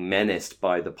and being menaced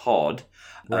by the pod.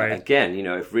 Right. Again, you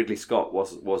know, if Ridley Scott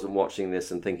wasn't watching this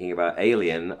and thinking about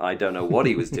Alien, I don't know what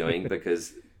he was doing,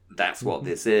 because that's what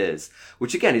this is.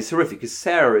 Which again is horrific, because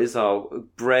Sarah is our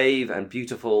brave and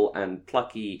beautiful and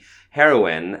plucky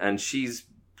heroine, and she's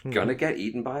going to get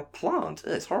eaten by a plant.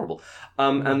 It's horrible.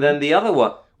 And then the other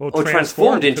one, or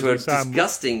transformed into a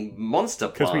disgusting monster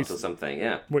plant or something.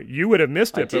 Yeah. Well, you would have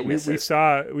missed it, but we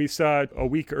saw a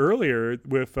week earlier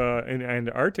with in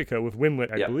Antarctica with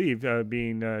Winlet, I believe,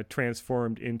 being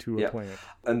transformed into a plant.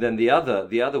 And then the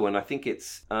other one, I think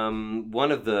it's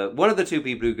one of the 2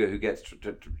 people who gets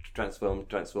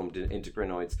transformed into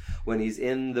Krynoids when he's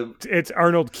in the. It's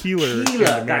Arnold Keeler.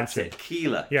 That's it.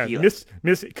 Keeler. Yeah,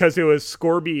 because it was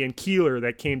Scorby and Keeler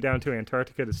that came down to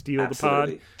Antarctica to steal the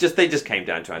pod. They just came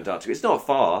down to Antarctica. It's not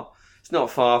far. It's not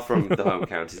far from the home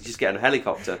county. You just get on a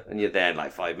helicopter and you're there in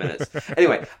like 5 minutes.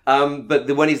 Anyway,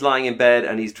 but when he's lying in bed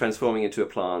and he's transforming into a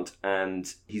plant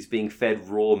and he's being fed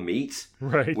raw meat,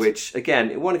 right? Which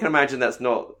again, one can imagine that's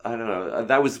not. I don't know.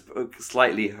 That was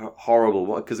slightly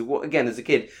horrible because again, as a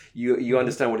kid, you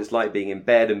understand what it's like being in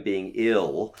bed and being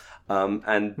ill.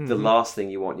 And the last thing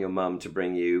you want your mum to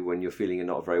bring you when you're feeling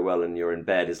not very well and you're in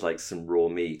bed is like some raw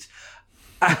meat.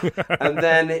 And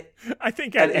then I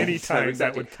think at any time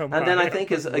that would come. And then I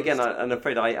think I'm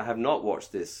afraid I have not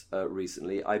watched this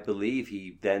recently. I believe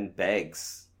he then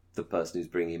begs the person who's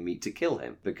bringing him meat to kill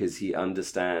him because he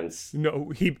understands. No,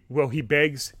 he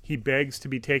begs to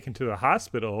be taken to the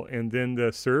hospital, and then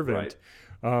the servant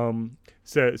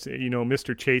says,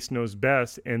 Mr. Chase knows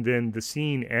best, and then the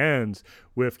scene ends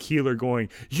with Keeler going,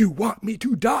 "You want me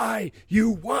to die?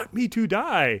 You want me to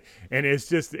die?" And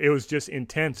it was just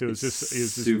intense. It was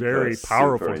just very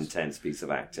powerful, super intense piece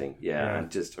of acting. Yeah. And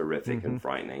just horrific and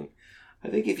frightening. I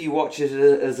think if you watch it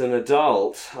as an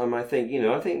adult, I think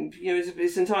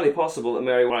it's entirely possible that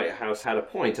Mary Whitehouse had a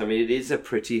point. I mean, it is a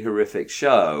pretty horrific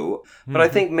show, but I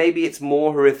think maybe it's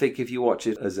more horrific if you watch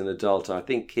it as an adult. I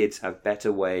think kids have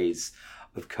better ways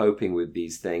of coping with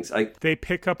these things. They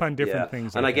pick up on different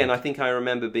things. And I think I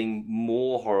remember being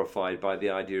more horrified by the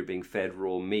idea of being fed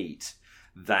raw meat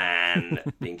than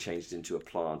being changed into a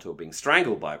plant or being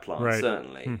strangled by a plant,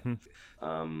 certainly. Mm-hmm.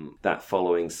 That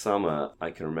following summer,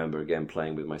 I can remember again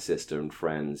playing with my sister and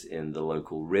friends in the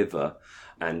local river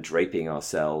and draping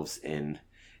ourselves in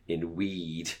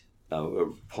weed,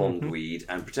 pond weed,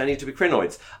 and pretending to be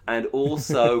Krynoids, and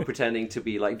also pretending to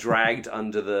be like dragged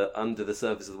under the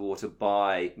surface of the water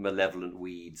by malevolent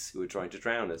weeds who are trying to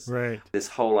drown us. Right. This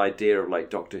whole idea of like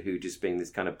Doctor Who just being this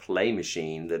kind of play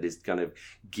machine that is kind of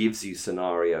gives you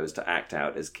scenarios to act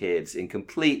out as kids in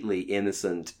completely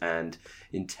innocent and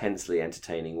intensely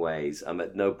entertaining ways.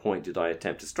 At no point did I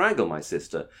attempt to strangle my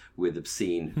sister with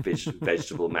obscene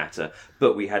vegetable matter,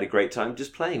 but we had a great time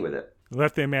just playing with it.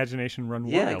 Let the imagination run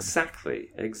wild. Yeah, exactly.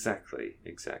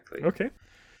 Okay.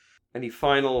 Any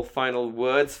final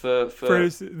words for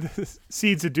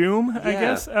Seeds of Doom? I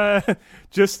guess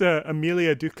just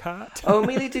Amelia Ducat. Oh,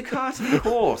 Amelia Ducat, of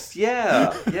course.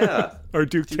 Yeah. Or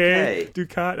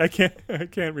Ducat. I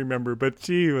can't remember, but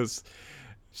she was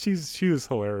She was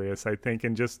hilarious, I think,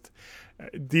 and just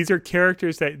these are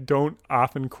characters that don't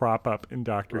often crop up in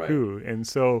Doctor Who, and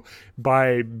so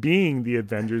by being the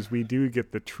Avengers, we do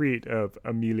get the treat of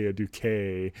Amelia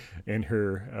Duque and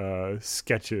her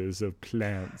sketches of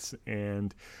plants,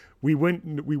 and we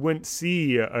wouldn't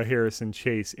see a Harrison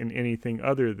Chase in anything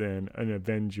other than an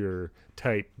Avenger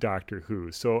type Doctor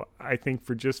Who. So I think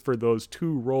for those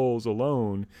two roles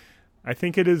alone, I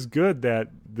think it is good that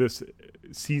this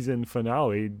season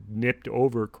finale nipped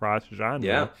over cross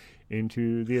genre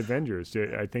into the Avengers.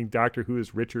 I think Doctor Who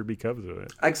is richer because of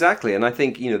it. Exactly, and I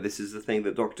think this is the thing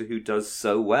that Doctor Who does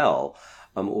so well,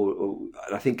 or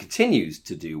I think continues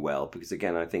to do well, because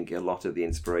again, I think a lot of the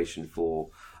inspiration for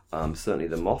certainly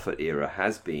the Moffat era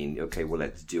has been, okay, well,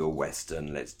 let's do a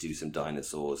Western, let's do some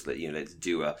dinosaurs, let's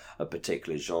do a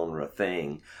particular genre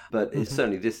thing. But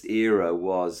certainly this era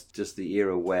was just the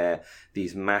era where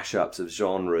these mashups of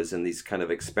genres and these kind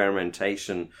of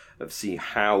experimentation of seeing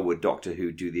how would Doctor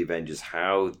Who do the Avengers,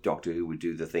 how Doctor Who would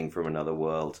do the Thing from Another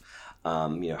World,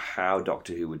 how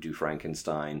Doctor Who would do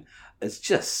Frankenstein. It's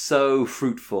just so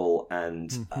fruitful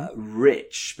and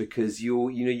rich, because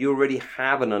you already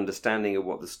have an understanding of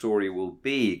what the story will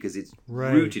be, because it's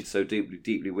rooted so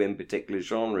deeply within particular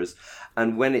genres.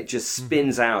 And when it just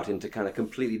spins out into kind of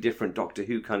completely different Doctor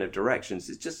Who kind of directions,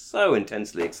 it's just so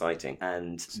intensely exciting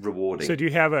and rewarding. So do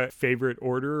you have a favorite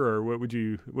order, or what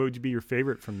would be your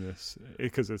favorite from this?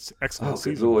 Because it's excellent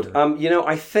season. Oh, good Lord.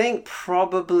 I think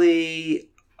probably...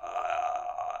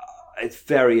 it's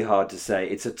very hard to say.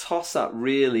 It's a toss-up,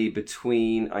 really,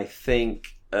 between, I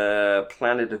think,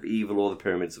 Planet of Evil or the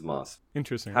Pyramids of Mars.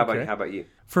 Interesting. How about you?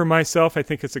 For myself, I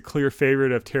think it's a clear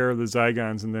favorite of Terror of the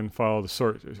Zygons, and then followed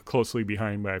closely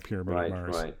behind by Pyramid of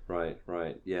Mars.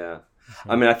 Right. Yeah.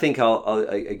 I mean, I think I'll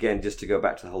again, just to go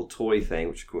back to the whole toy thing,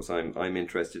 which of course I'm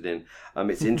interested in.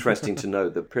 It's interesting to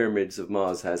note that Pyramids of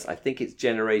Mars I think it's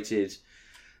generated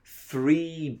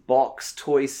 3 box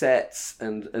toy sets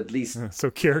and at least so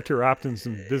character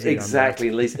optimism busy exactly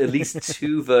on that. at least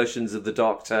 2 versions of the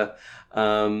Doctor.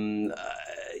 I mean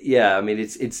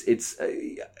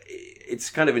it's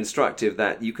kind of instructive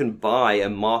that you can buy a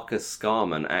Marcus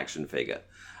Scarman action figure,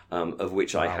 of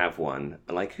which I have one.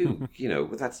 Like, who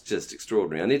that's just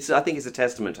extraordinary, and I think it's a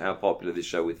testament to how popular this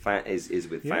show is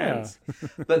with fans.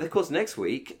 But of course, next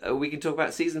week we can talk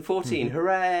about season 14.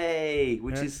 Hooray!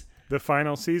 Which is the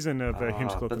final season of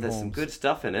Hinchcliffe but and there's Holmes. some good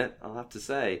stuff in it, I'll have to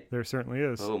say. There certainly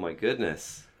is. Oh my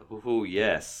goodness. Oh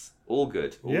yes. All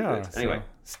good. All good. Anyway.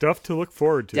 So stuff to look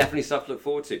forward to. Definitely stuff to look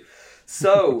forward to.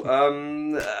 So,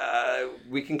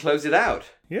 we can close it out.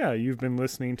 Yeah, you've been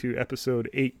listening to episode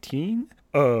 18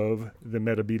 of the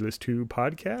Metebelis 2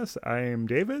 podcast. I am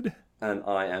David. And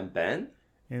I am Ben.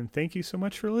 And thank you so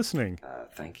much for listening.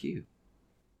 Thank you.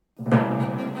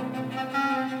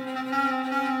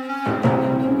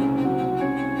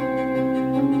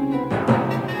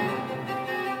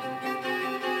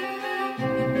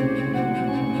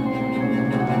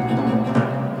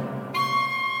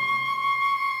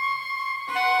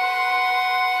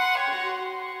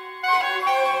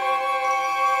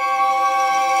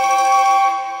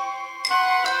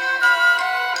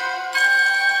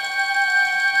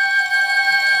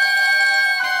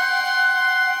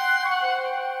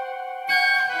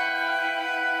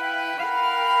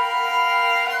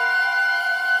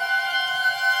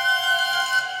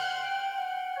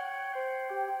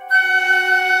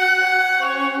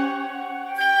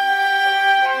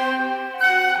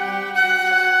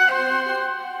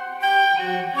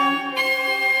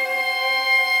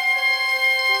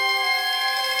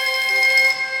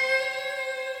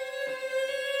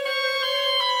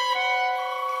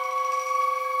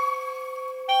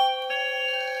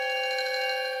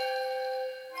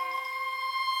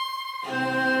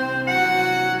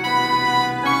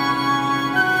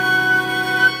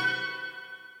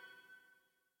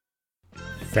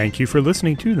 Thank you for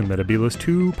listening to the Metebelis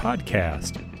 2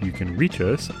 podcast. You can reach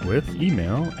us with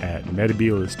email at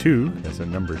metebelis2, that's a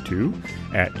number 2,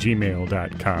 at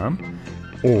gmail.com,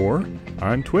 or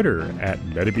on Twitter at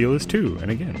metebelis2,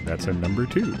 and again, that's a number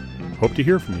 2. Hope to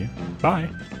hear from you. Bye.